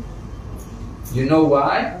feet. You know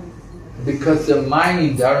why? Because our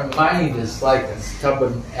mind is like a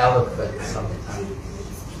stubborn elephant sometimes.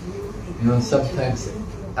 Sometimes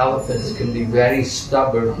elephants can be very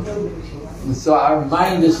stubborn. And so our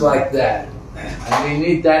mind is like that. And we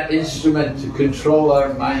need that instrument to control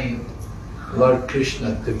our mind, Lord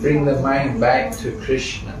Krishna, to bring the mind back to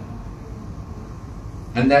Krishna.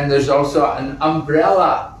 And then there's also an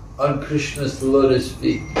umbrella on Krishna's lotus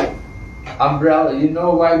feet. Umbrella, you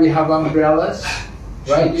know why we have umbrellas?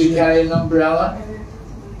 Why do you carry an umbrella?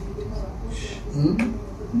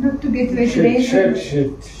 Not to get wet rain.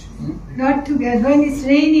 Not to get, when it's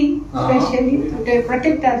raining, especially to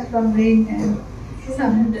protect us from rain and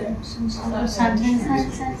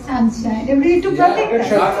sunshine. Everybody to protect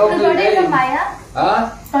us. Not only rain.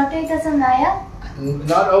 Protect us from Maya?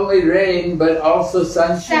 Not only rain, but also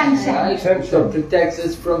sunshine. Right? So protects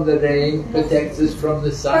us from the rain, protects us from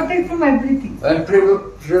the sun. Protect from everything. And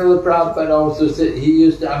Srila Prabhupada also said he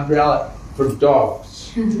used the umbrella for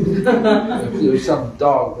dogs. If there was some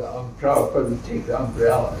dog, Prabhupada would take the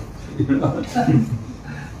umbrella.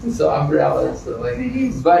 So umbrellas are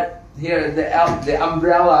like, but here the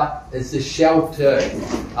umbrella is the shelter.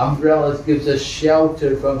 Umbrellas gives us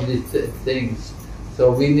shelter from these things. So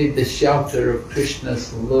we need the shelter of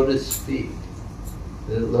Krishna's lotus feet.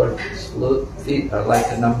 The Lord's feet are like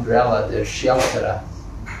an umbrella, they shelter us.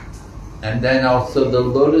 And then also the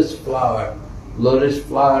lotus flower. Lotus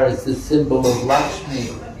flower is the symbol of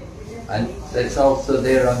Lakshmi. And that's also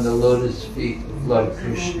there on the lotus feet of Lord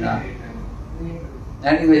Krishna.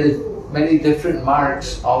 Anyway, there's many different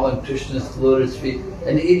marks all on Krishna's lotus feet.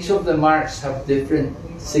 And each of the marks have different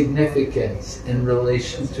significance in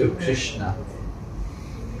relation to Krishna.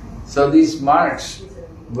 So these marks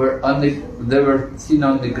were seen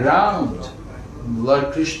on the ground.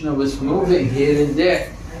 Lord Krishna was moving here and there.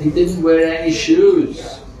 He didn't wear any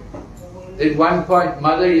shoes. at one point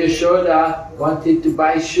Mother Yashoda wanted to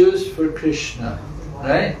buy shoes for Krishna,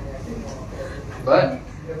 right? But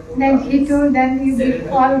then he told that you give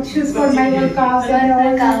all shoes for my cows and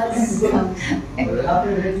all cows.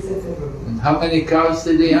 and how many cows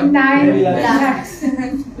did he have? 9 lakhs.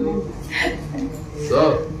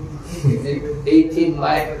 So, he made 18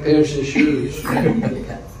 lakh pairs of shoes.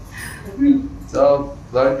 So,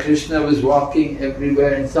 Lord Krishna was walking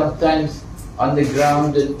everywhere, and sometimes on the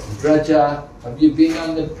ground in Braja. Have you been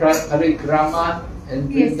on the parikrama in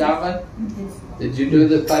Vrindavan? Yes. Did you do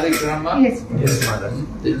the parikrama? Yes. Yes, Mother.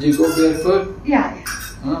 Did you go barefoot? Yeah.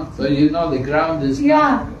 So you know the ground is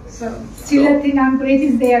Yeah. So Chilatinampurit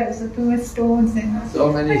is there, so too much stones and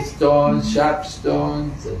so many stones, sharp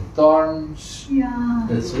stones and thorns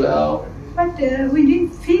as well. But we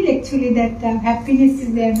didn't feel actually that happiness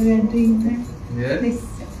is there. We are doing this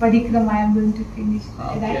parikrama. I am going to finish.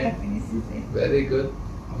 That happiness is there. Very good.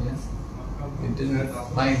 Yes. You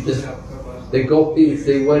didn't mind the gopis.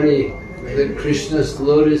 They worry that Krishna's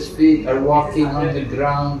lotus feet are walking on the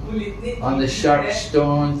ground, on the sharp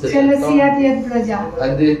stones. And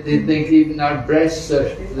they think even our breasts are,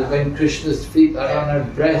 when Krishna's feet are on our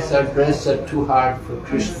breasts are too hard for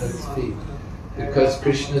Krishna's feet, because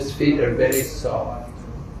Krishna's feet are very soft.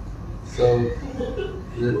 So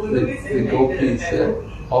the gopis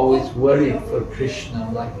always worry for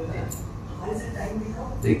Krishna like that.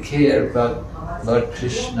 They care about Lord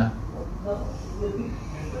Krishna.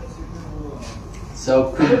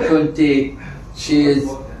 So Kunti, she is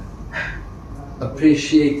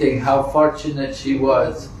appreciating how fortunate she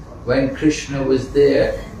was when Krishna was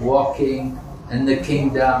there walking in the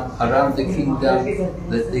kingdom, around the kingdom,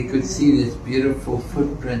 that they could see these beautiful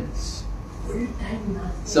footprints.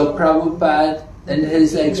 So Prabhupada, in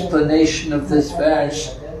his explanation of this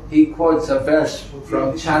verse, he quotes a verse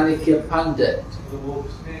from Chanakya Pandit.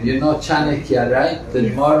 You know Chanakya, right? The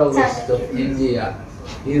moralist of India.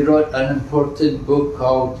 He wrote an important book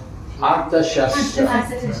called Arthashastra,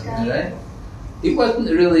 right? He wasn't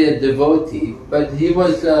really a devotee, but he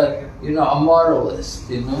was a moralist,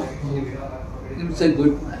 He was a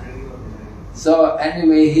good man. So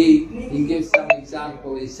anyway, he gives some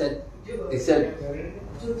example. He said,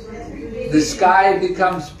 the sky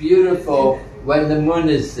becomes beautiful when the moon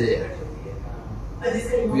is there.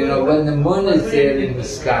 When the moon is there in the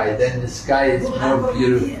sky, then the sky is more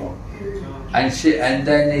beautiful. And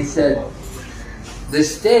then he said,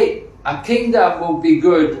 a kingdom will be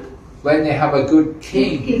good when they have a good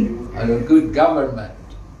king and a good government.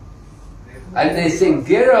 And they say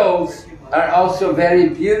girls are also very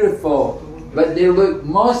beautiful, but they look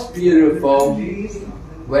most beautiful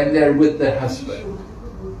when they're with their husband,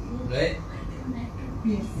 right?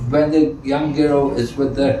 When the young girl is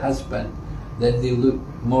with their husband, then they look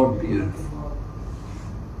more beautiful.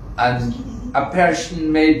 And a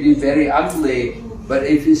person may be very ugly, but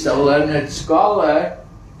if he's a learned scholar,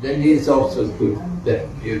 then he's also good, very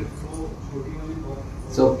beautiful.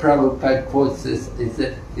 So Prabhupada quotes this,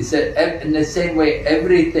 he said, in the same way,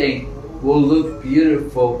 everything will look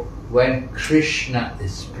beautiful when Krishna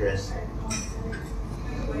is present.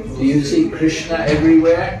 Do you see Krishna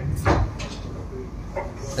everywhere?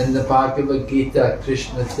 In the Bhagavad Gita,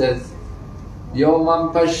 Krishna says, Yo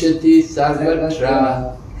mam pashyati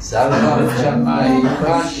sarvatra sarvam chamai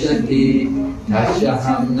pashyati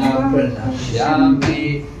tasyaham na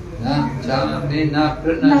pranashyami na chami na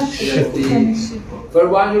pranashyati. For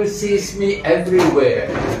one who sees me everywhere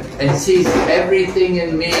and sees everything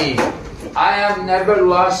in me, I am never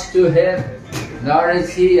lost to him, nor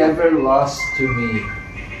is he ever lost to me.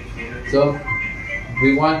 So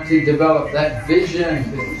we want to develop that vision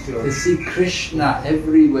to see Krishna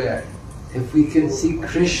everywhere. If we can see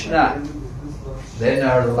Krishna, then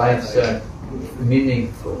our lives are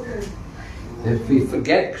meaningful. If we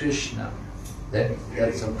forget Krishna, then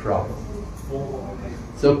that's a problem.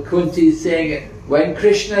 So Kunti is saying, when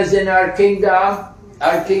Krishna is in our kingdom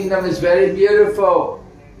is very beautiful.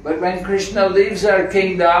 But when Krishna leaves our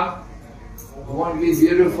kingdom, it won't be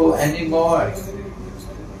beautiful anymore.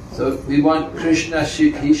 So we want Krishna,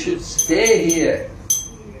 he should stay here.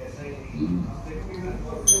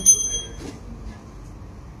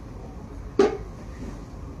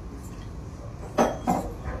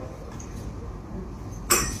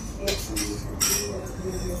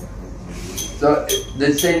 So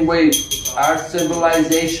the same way, our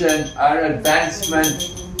civilization, our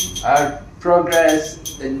advancement, our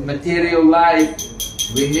progress in material life,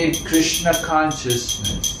 we need Krishna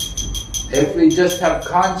consciousness. If we just have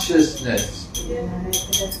consciousness,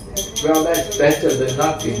 well, that's better than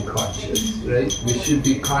not being conscious, right? We should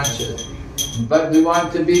be conscious. But we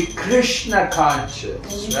want to be Krishna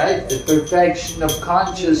conscious, right? The perfection of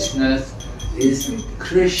consciousness is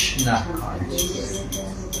Krishna conscious.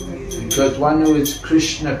 Because one who is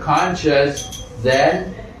Krishna conscious,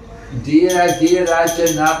 then Dhira Dhira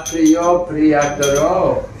Jana Priyo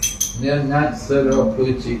Priyataro Nirnatsaro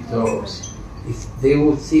Pujito. They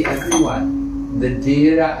will see everyone, the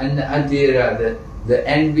Dhira and the Adhira, the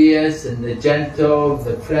envious and the gentle,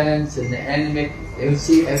 the friends and the enemy. They will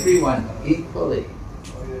see everyone equally.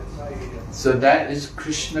 So that is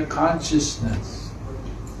Krishna consciousness.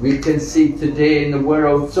 We can see today in the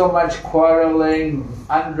world so much quarreling,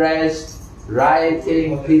 unrest,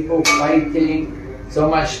 rioting, people fighting, so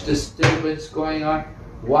much disturbance going on.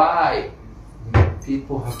 Why?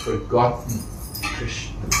 People have forgotten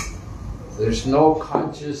Krishna. There's no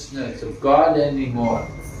consciousness of God anymore.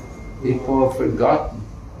 People have forgotten.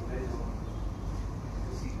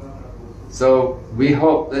 So we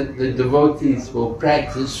hope that the devotees will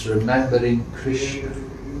practice remembering Krishna.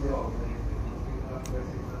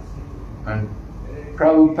 And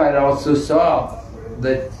Prabhupada also saw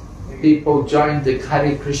that people joined the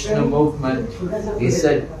Hare Krishna movement. He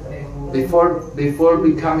said, before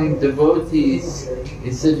becoming devotees,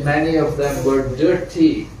 he said many of them were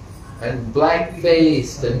dirty and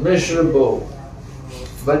black-faced and miserable.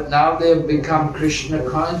 But now they have become Krishna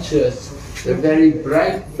conscious. They're very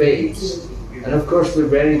bright-faced, and of course they're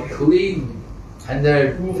very clean, and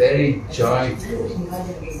they're very joyful.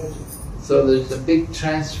 So there's a big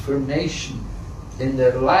transformation in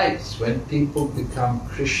their lives when people become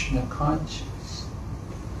Krishna conscious.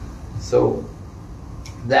 So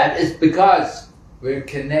that is because we're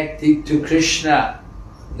connected to Krishna.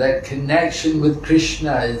 That connection with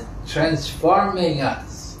Krishna is transforming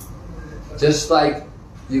us. Just like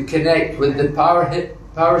you connect with the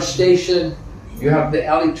power station, you have the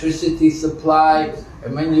electricity supply,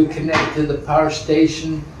 and when you connect to the power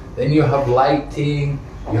station, then you have lighting,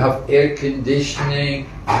 you have air conditioning,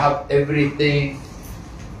 you have everything.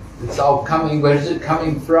 It's all coming, where is it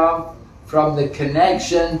coming from? From the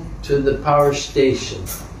connection to the power station.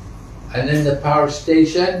 And in the power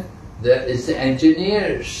station, there is the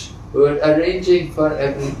engineers who are arranging for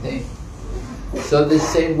everything. So the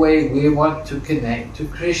same way we want to connect to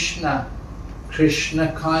Krishna,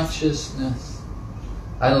 Krishna consciousness.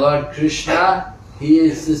 And Lord Krishna, He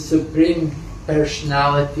is the Supreme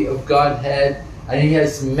Personality of Godhead, and He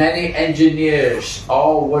has many engineers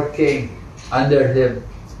all working under Him.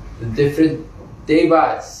 The different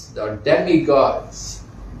devas, or demigods.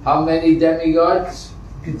 How many demigods?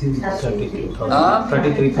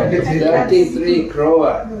 33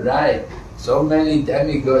 crore, right. So many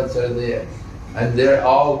demigods are there. And they're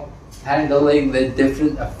all handling the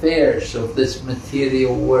different affairs of this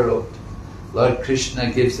material world. Lord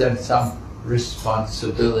Krishna gives them some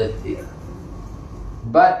responsibility.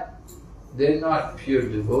 But they're not pure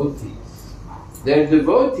devotees. They're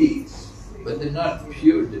devotees, but they're not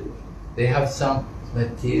pure devotees. They have some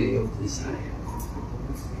material desire.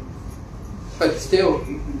 But still,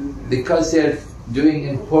 because they're doing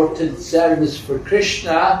important service for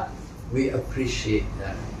Krishna, we appreciate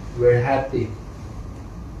that. We're happy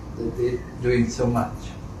that they're doing so much.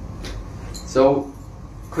 So,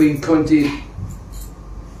 Queen Kunti,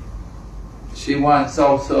 she wants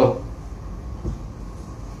also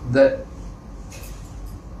that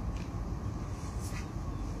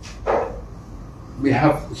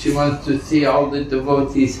she wants to see all the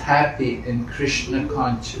devotees happy in Krishna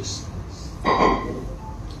consciousness.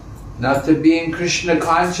 Now, to be in Krishna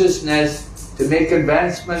consciousness, to make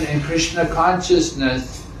advancement in Krishna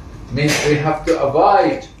consciousness, means we have to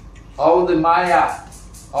avoid all the maya,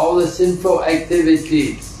 all the sinful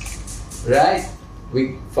activities, right?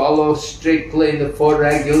 We follow strictly the 4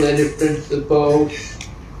 regulative principles.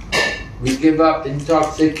 We give up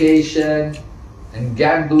intoxication and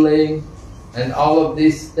gambling and all of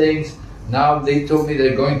these things. Now they told me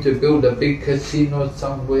they're going to build a big casino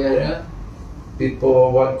somewhere.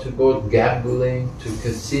 People want to go gambling to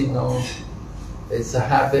casinos. It's a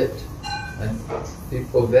habit, and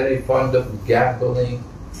people are very fond of gambling.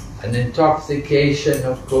 And intoxication,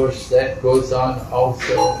 of course, that goes on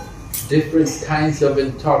also. Different kinds of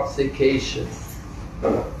intoxication.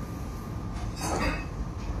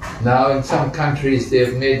 Now in some countries they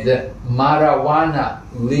have made the marijuana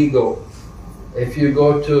legal. If you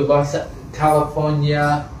go to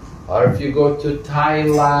California, or if you go to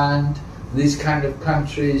Thailand, these kind of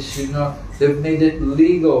countries, you know, they've made it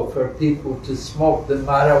legal for people to smoke the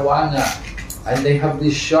marijuana. And they have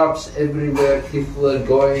these shops everywhere, people are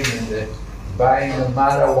going and they're buying the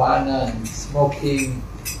marijuana and smoking.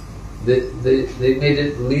 They made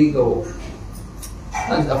it legal.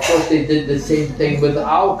 And of course they did the same thing with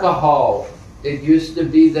alcohol. It used to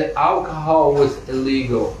be that alcohol was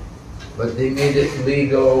illegal, but they made it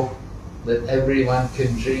legal that everyone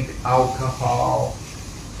can drink alcohol.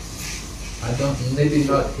 I don't, maybe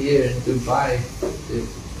not here in Dubai.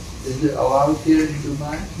 Is it allowed here in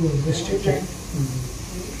Dubai? Restricted.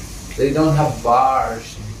 They don't have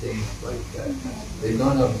bars and things like that. They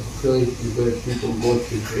don't have places where people go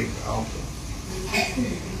to drink alcohol.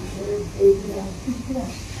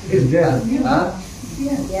 Is there? Huh?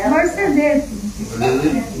 What's there?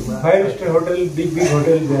 Really? 5-star hotel, big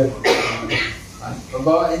hotel there.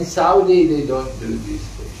 But in Saudi they don't do these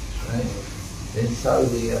things, right? In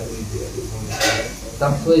Saudi Arabia they don't do that.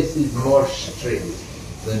 Some places more strict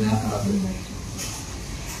than in others.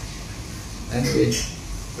 Anyway,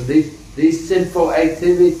 these sinful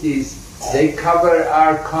activities, they cover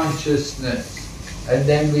our consciousness, and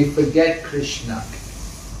then we forget Krishna.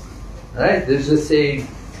 Right? There's a saying,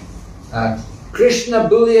 Krishna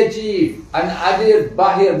Bulya Jeev an Adir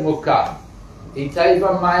Bahir Mukha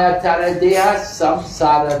Itaiva Maya Taradeha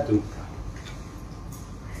Samsara Dukkha.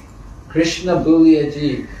 Krishna Bulya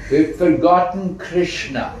Jeev. We've forgotten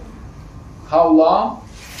Krishna. How long?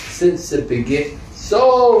 Since the beginning.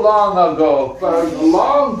 So long ago, for a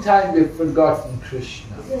long time we've forgotten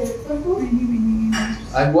Krishna.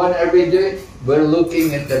 And what are we doing? We're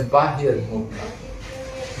looking at the Bahir Mukha.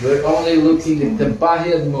 We're only looking at the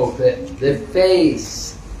Bahir Mukha, the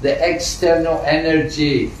face, the external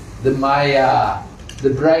energy, the Maya, the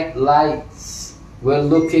bright lights. We're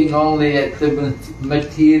looking only at the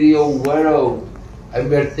material world, and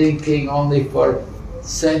we're thinking only for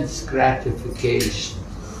sense gratification,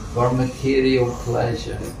 for material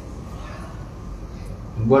pleasure.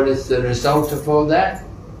 And what is the result of all that?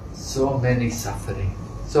 So many suffering,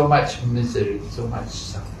 so much misery, so much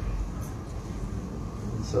suffering.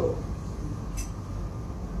 So,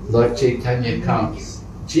 Lord Chaitanya comes.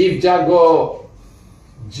 Jeev Jago,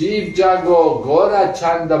 Gaura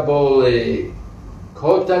Chanda Bole,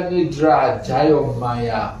 Kota Nidra, Jayo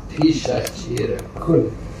Maya, Pisha Chira.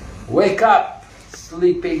 Cool. Wake up,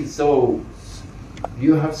 sleeping souls.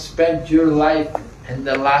 You have spent your life in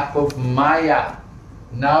the lap of Maya.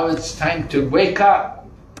 Now it's time to wake up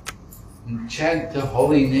and chant the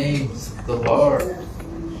holy names of the Lord.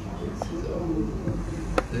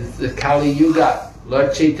 This is the Kali Yuga.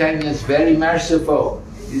 Lord Chaitanya is very merciful.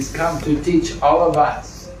 He's come to teach all of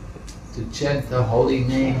us to chant the holy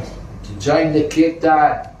names, to join the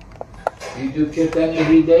kirtan. You do kirtan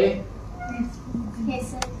every day?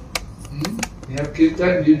 Yes, sir. You have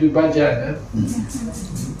kirtan, you do bhajan, eh?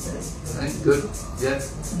 Right, good.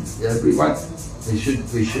 Yes. Everyone.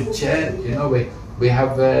 We should chant. You know, we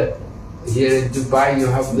have here in Dubai. You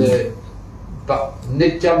have the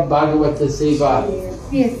Nityam Bhagavata Seva.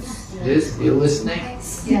 Yes. Yes, you're listening.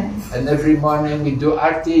 Yeah. And every morning we do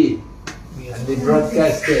arti, and they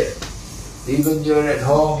broadcast it. Even you're at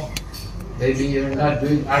home. Maybe you're not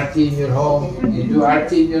doing arti in your home. You do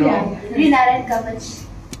arti in your home. We Narayan Kavach.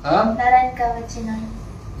 Huh? Narayan Kavach in our.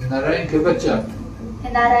 Narayan Kavacha.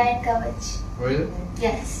 Narayan Kavach. Really?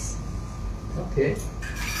 Yes. Okay.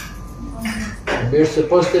 We're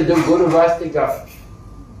supposed to do Guru Vastika.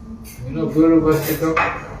 You know Guru Vastika?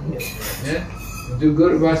 Yeah? Do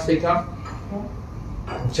Guru Vastika?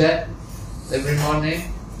 Chant every morning?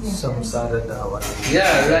 Samsara Dawa.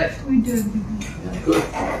 Yeah, right. We do. Good.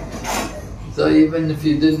 So even if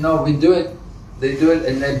you didn't know, we do it. They do it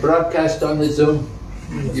and they broadcast on the Zoom.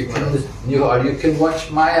 You can watch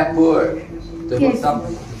Mayapur. Yes.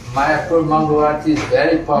 Mayapur Mangalarti is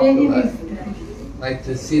very popular. Like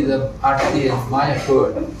to see the Arti in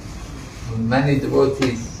Mayapur. Many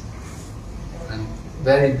devotees. And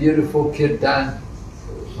very beautiful kirtan.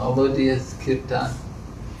 Melodious kirtan.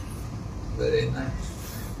 Very nice.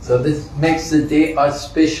 So this makes the day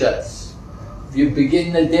auspicious. If you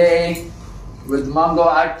begin the day with Mangal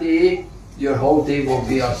Arti, your whole day will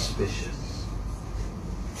be auspicious.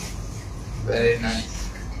 Very nice.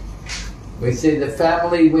 We say the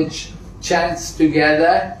family which chants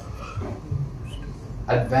together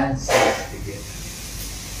advances together.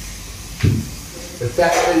 The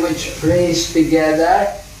family which prays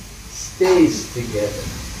together stays together.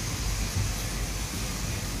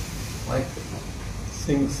 Like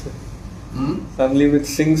Sings. hmm? Family which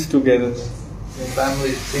sings together. The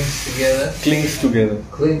family sings together, Clings together.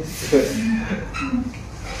 clings together.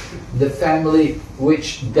 The family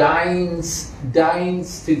which dines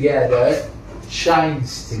together,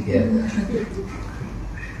 shines together.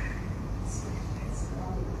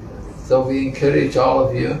 So we encourage all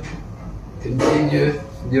of you, continue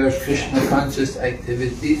your Krishna conscious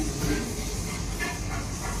activities.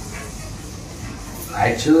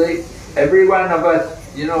 Actually, every one of us,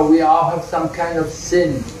 you know, we all have some kind of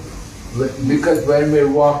sin. Because when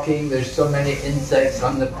we're walking, there's so many insects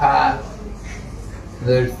on the path.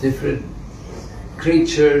 There's different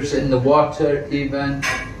creatures in the water even.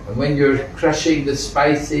 And when you're crushing the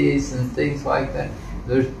spices and things like that,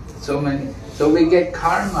 there's so many. So we get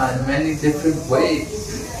karma in many different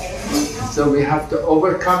ways. And so we have to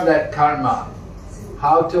overcome that karma.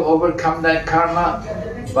 How to overcome that karma?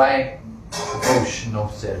 By devotional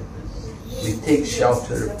service. We take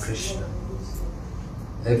shelter of Krishna.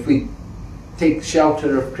 If we take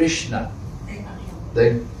shelter of Krishna,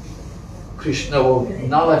 then Krishna will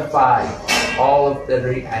nullify all of the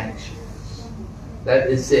reactions. That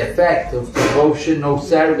is the effect of devotional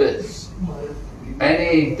service.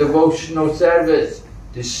 Any devotional service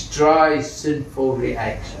destroys sinful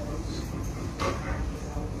reactions.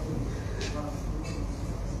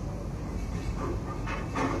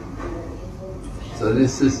 So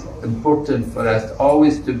this is important for us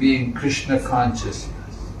always to be in Krishna consciousness.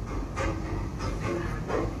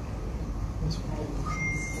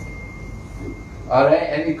 Alright,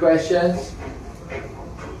 any questions?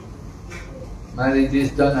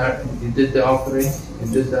 Maharaji's done her, you did the offering? You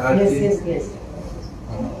did the arati? Yes.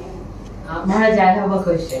 Maharaj, I have a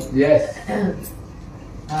question. Yes.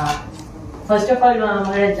 First of all,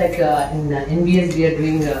 Maharaj, like in NBS we are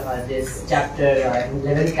doing this chapter in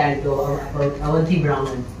 11th canto about Avanti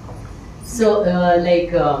Brahman. So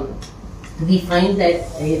we find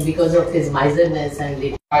that because of his miserness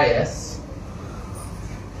and Pious.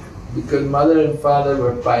 Because mother and father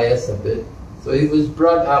were pious a bit. So he was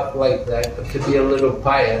brought up like that, to be a little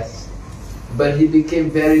pious. But he became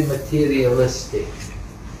very materialistic.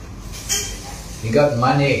 He got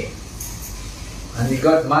money. And he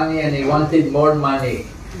got money and he wanted more money.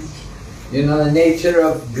 You know, the nature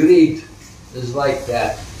of greed is like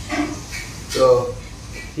that. So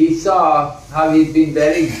he saw how he'd been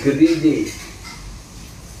very greedy.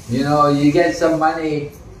 You know, you get some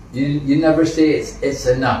money, you never say it's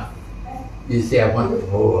enough. You say, I want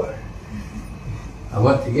more. I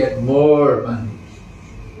want to get more money.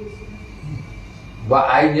 But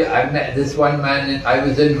I met this one man, I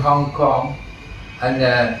was in Hong Kong, and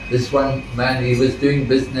this one man, he was doing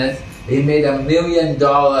business, he made $1 million.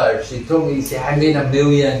 He told me, he said, I made $1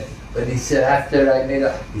 million. But he said, after I made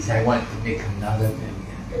he said, I want to make another $1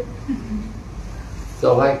 million.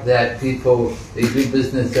 So like that, people, they do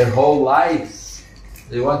business their whole lives.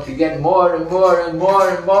 They want to get more and more and more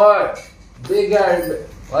and more. Bigger,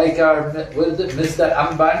 like our, what is it, Mr.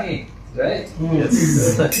 Ambani, right?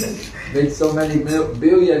 Yes. Made so many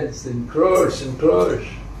billions and crores and crores.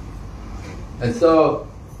 And so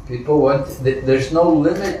people want, there's no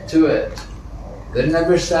limit to it. They're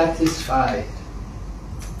never satisfied.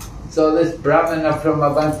 So this Brahmana from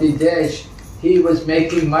Avanti-Desh, he was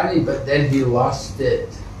making money, but then he lost it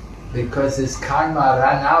because his karma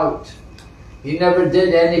ran out. He never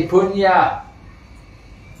did any punya.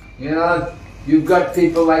 You know, you've got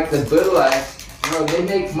people like the Buddhists, you know, they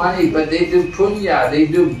make money, but they do punya, they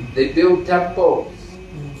build temples.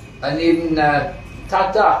 And even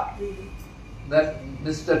Tata, that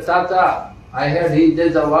Mr. Tata, I heard he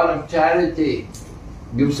did a lot of charity,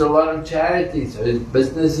 gives a lot of charity, so his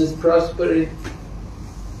business is prospering.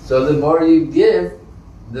 So the more you give,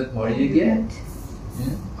 the more you get.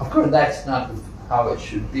 Yeah? Of course that's not how it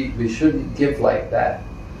should be, we shouldn't give like that.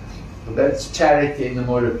 But that's charity in the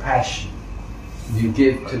mode of passion. You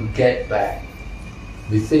give to get back.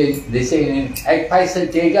 They say in Ek paisa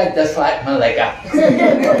dega, 10 lakh milega.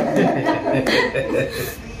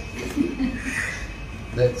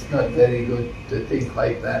 That's not very good to think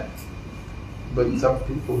like that. But some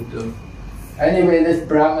people do. Anyway, this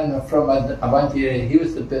Brahmana from Avanti, he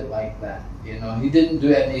was a bit like that. You know, he didn't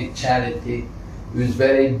do any charity. He was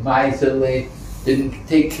very miserly, didn't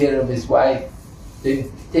take care of his wife,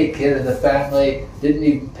 didn't take care of the family, didn't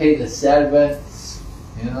even pay the servants,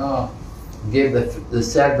 you know, gave the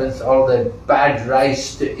servants all the bad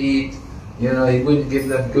rice to eat, you know, he wouldn't give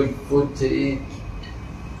them good food to eat.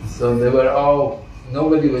 So they were all,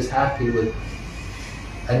 nobody was happy with it.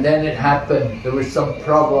 And then it happened, there was some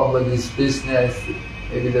problem with his business,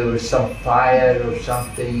 maybe there was some fire or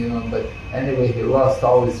something, you know, but anyway, he lost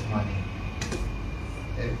all his money.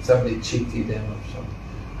 Somebody cheated him or something.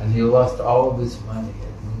 And he lost all of his money,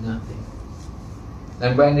 nothing.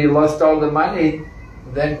 And when he lost all the money,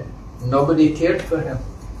 then nobody cared for him.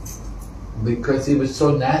 Because he was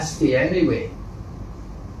so nasty anyway.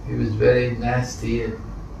 He was very nasty and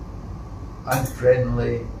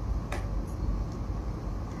unfriendly.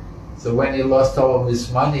 So when he lost all of his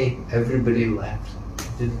money, everybody left.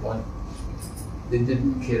 They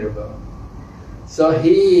didn't care about him. So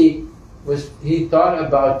he thought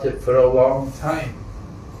about it for a long time.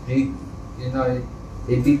 He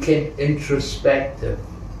became introspective,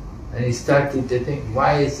 and he started to think,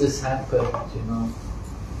 why has this happened?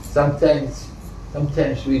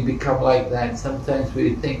 Sometimes we become like that. Sometimes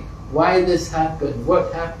we think, why this happened?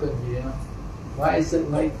 What happened? Why is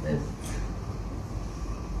it like this?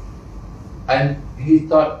 And he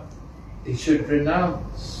thought he should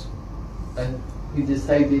renounce, and he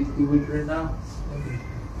decided he would renounce everything.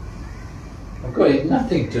 Of course, he had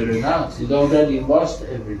nothing to renounce. He'd already lost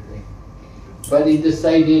everything. But he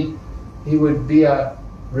decided he would be a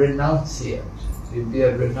renunciate. He'd be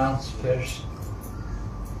a renounced person.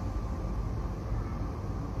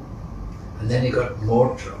 And then he got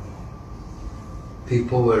more trouble.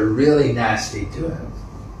 People were really nasty to him.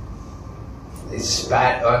 They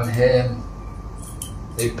spat on him.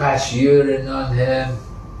 They passed urine on him.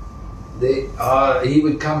 He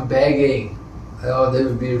would come begging. They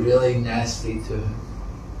would be really nasty to him.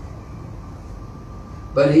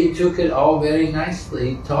 But he took it all very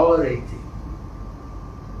nicely. He tolerated.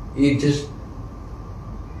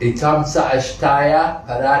 Itam sa ashtaya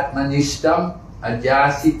paratmanishtam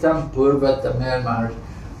ajasitam purvatamer mahar.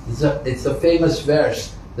 It's a famous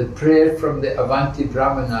verse, the prayer from the Avanti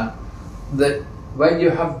Brahmana, that when you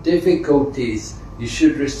have difficulties, you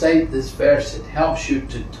should recite this verse. It helps you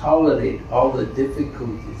to tolerate all the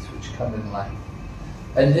difficulties which come in life.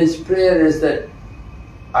 And his prayer is that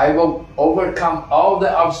I will overcome all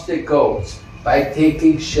the obstacles by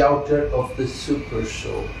taking shelter of the Super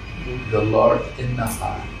Soul, the Lord in the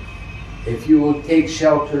heart. If you will take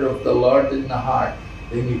shelter of the Lord in the heart,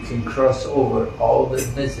 then you can cross over all the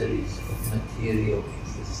miseries of material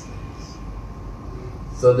existence.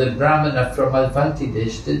 So the Brahmana from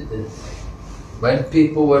Advantidesh did this. When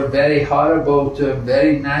people were very horrible to him,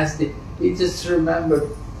 very nasty, he just remembered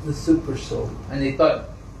the Super Soul. And he thought,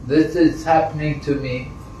 this is happening to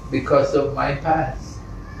me because of my past.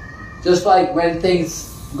 Just like when things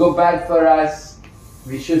go bad for us,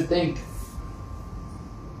 we should think,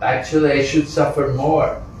 actually I should suffer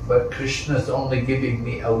more, but Krishna's only giving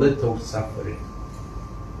me a little suffering.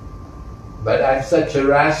 But I'm such a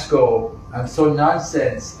rascal, I'm so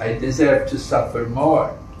nonsense, I deserve to suffer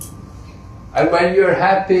more. And when you're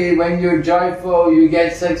happy, when you're joyful, you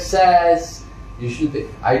get success, you should be,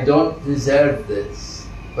 I don't deserve this,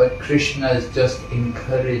 but Krishna is just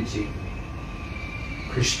encouraging me.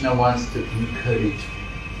 Krishna wants to encourage me.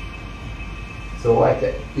 So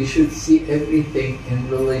you should see everything in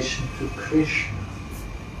relation to Krishna.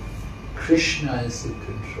 Krishna is the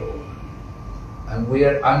controller, and we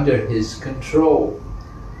are under his control.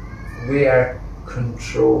 We are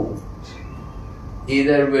controlled.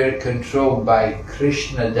 Either we're controlled by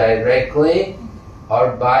Krishna directly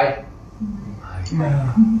or by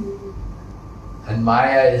Maya. And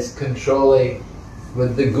Maya is controlling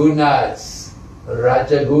with the gunas,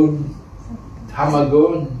 Rajagun,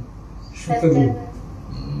 Tamagun,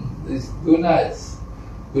 these gunas.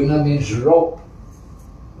 Guna means rope.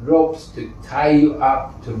 Ropes to tie you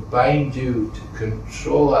up, to bind you, to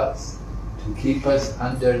control us, to keep us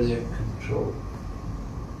under their control.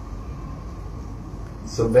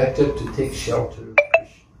 So better to take shelter of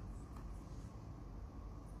Krishna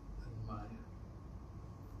and Maya.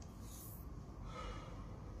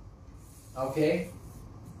 Okay?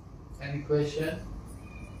 Any question?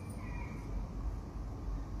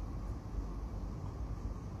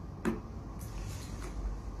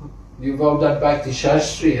 You've all done Bhakti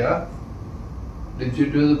Shastri, huh? Did you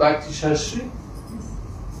do the Bhakti Shastri?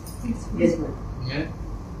 Yes, ma'am. Yeah?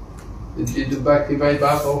 Did you do Bhakti B.V.V.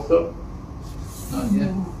 also? Not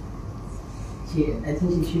yet. I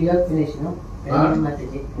think she have finished, no? Huh?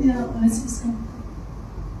 Yeah, I see some.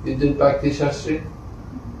 You did Bhakti Shastri?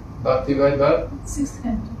 Bhakti B.V.V.? 6th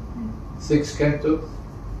canto. 6 cantos?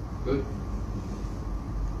 Good.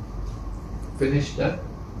 Finished that?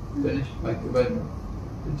 Finished Bhakti B.V.V.?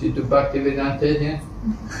 Did you do Bhakti Vedanta yet?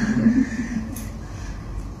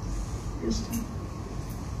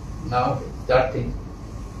 Now, starting.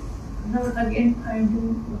 Now again I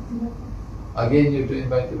do Bhakti. Again you're doing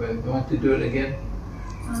Bhakti B.V.V. You want to do it again?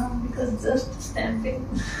 Because just stamping,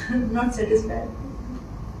 not satisfied.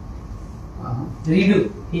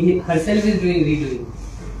 Redo. He herself is doing redoing.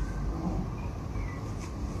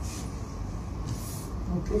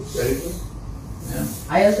 Okay, very good. Yeah.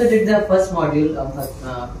 I also did the first module of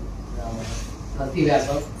Bhakti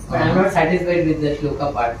B.V.V., but I am not satisfied with the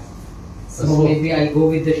shloka part. So maybe I'll go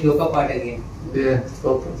with the shloka part again. Yeah,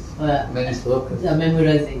 slokas. Many slokas. The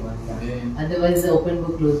memorizing one, yeah. Yeah. Otherwise the open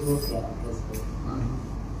book, closed book, yeah, closed book.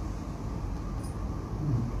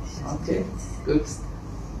 Okay, good.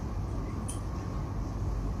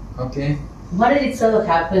 Okay? What if it sort of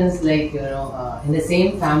happens like, in the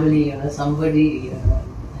same family, somebody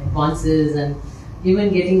advances and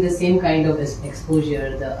even getting the same kind of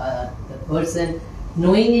exposure, the person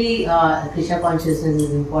knowingly Krishna consciousness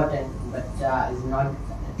is important, but is not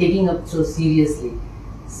taking up so seriously.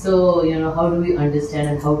 So, how do we understand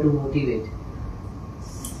and how to motivate?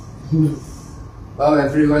 Well,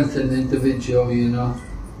 everyone's an individual,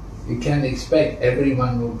 You can't expect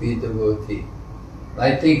everyone will be a devotee.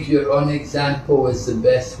 I think your own example is the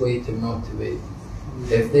best way to motivate.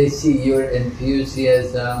 If they see your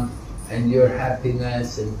enthusiasm and your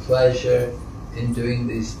happiness and pleasure in doing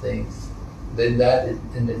these things, then that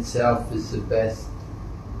in itself is the best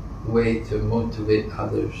way to motivate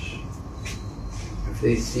others. If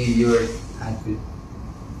they see you're happy.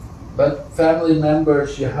 But family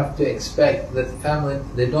members, you have to expect that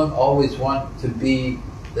they don't always want to be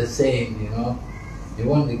the same,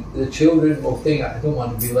 the children will think, I don't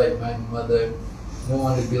want to be like my mother, I don't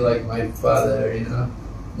want to be like my father,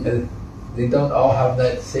 They don't all have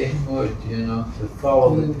that same mood, to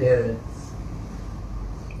follow the parents.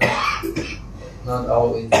 Not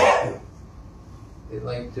always. They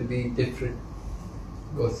like to be different,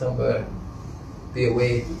 go somewhere, be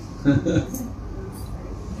away.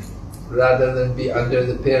 Rather than be under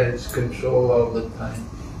the parents' control all the time.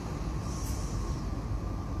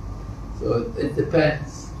 So it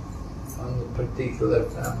depends on the particular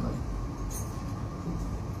family.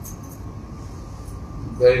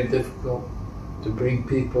 Very difficult to bring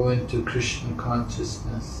people into Krishna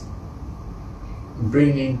consciousness.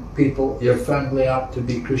 Bringing your family up to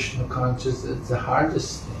be Krishna conscious, it's the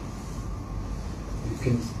hardest thing. You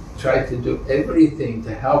can try to do everything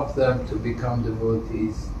to help them to become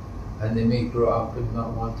devotees, and they may grow up and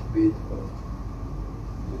not want to be a devotee.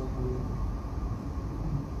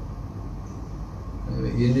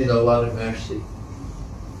 You need a lot of mercy.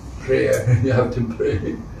 Prayer, you have to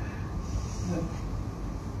pray.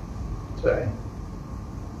 Try.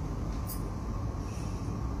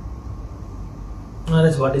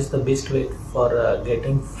 Maharaj, what is the best way for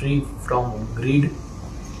getting free from greed?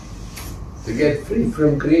 To get free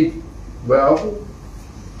from greed, well,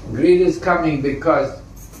 greed is coming because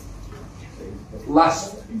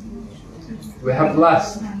lust. We have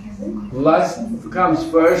lust. Lust comes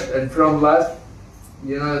first, and from lust,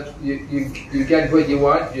 you get what you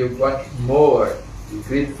want more. You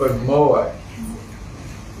greed for more.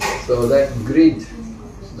 So that greed,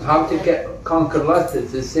 how to conquer lust,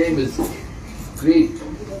 it's the same as greed.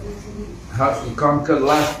 How to conquer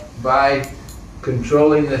lust by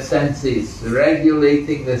controlling the senses,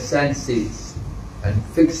 regulating the senses, and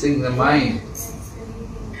fixing the mind.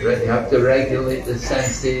 You have to regulate the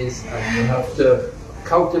senses, and you have to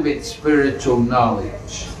cultivate spiritual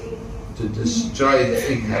knowledge to destroy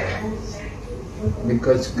the ignorance.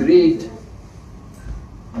 Because greed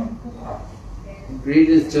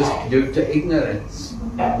is just due to ignorance.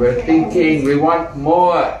 We're thinking we want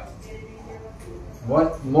more.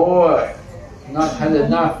 Not had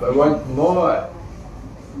enough, I want more.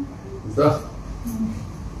 So,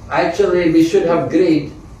 actually we should have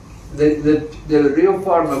greed. The real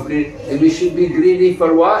form of greed, we should be greedy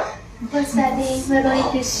for what? For studying, for knowing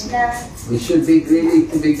Krishna. We should be greedy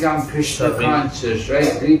to become Krishna conscious,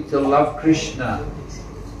 right? Greed to love Krishna.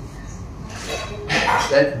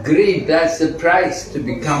 That greed, that's the price to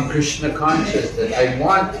become Krishna conscious. That I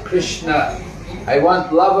want Krishna, I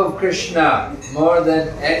want love of Krishna more than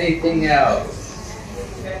anything else.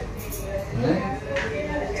 Right?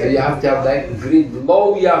 So you have to have that greed,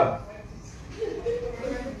 loyam.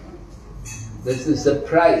 This is the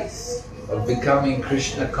price of becoming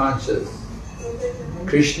Krishna conscious.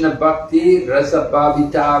 Krishna Bhakti Rasa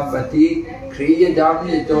Bhavita Bhati Kriyadam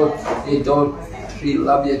Yadot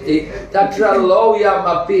Trilabyate Tatra Loyam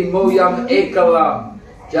Api Moyam Ekalam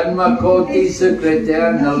Janma Koti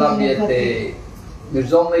Sukreter Nalabyate.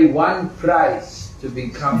 There's only one price to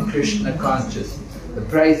become Krishna conscious. The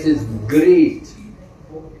price is greed.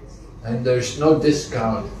 And there's no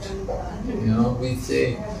discount. We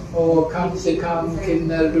say, oh, kam se kam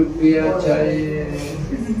kinna rupiya chahiye.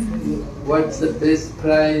 What's the best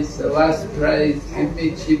price, the last price, give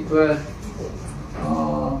me cheaper.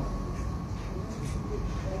 Oh.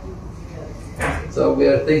 So we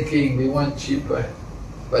are thinking we want cheaper,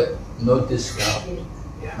 but no discount.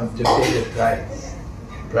 You have to pay the price.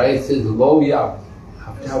 Price is loyam. You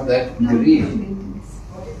have to have that greed.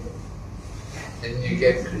 Then you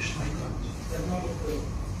get Krishna consciousness.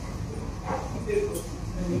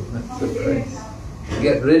 That's the price.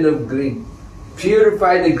 Get rid of greed.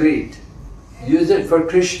 Purify the greed. Use it for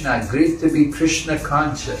Krishna. Greed to be Krishna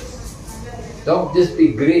conscious. Don't just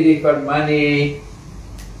be greedy for money.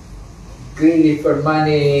 greedy for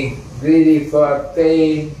money, greedy for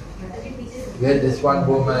fame. We had this one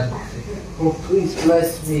woman, oh please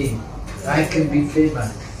bless me, I can be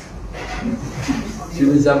famous. She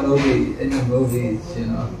was in the movies, you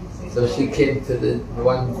know. So she came to the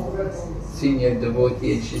one senior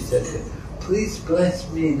devotee and she said, please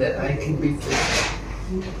bless me that I can be famous.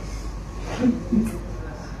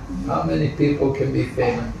 How many people can be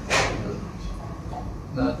famous?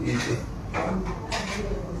 Not easy.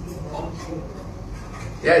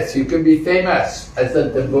 Yes, you can be famous as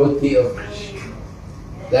a devotee of Krishna.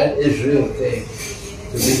 That is real fame.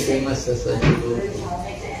 To be famous as a devotee.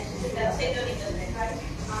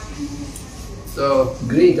 So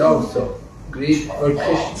greed also. Greed for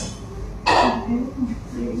Krishna.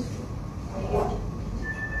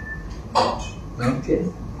 Okay.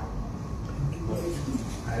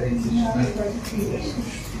 Hare Krishna.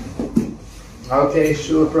 Okay,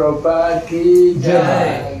 Srila Prabhupada ki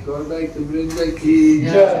jai. Go back to Vrinda ki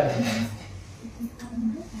jai.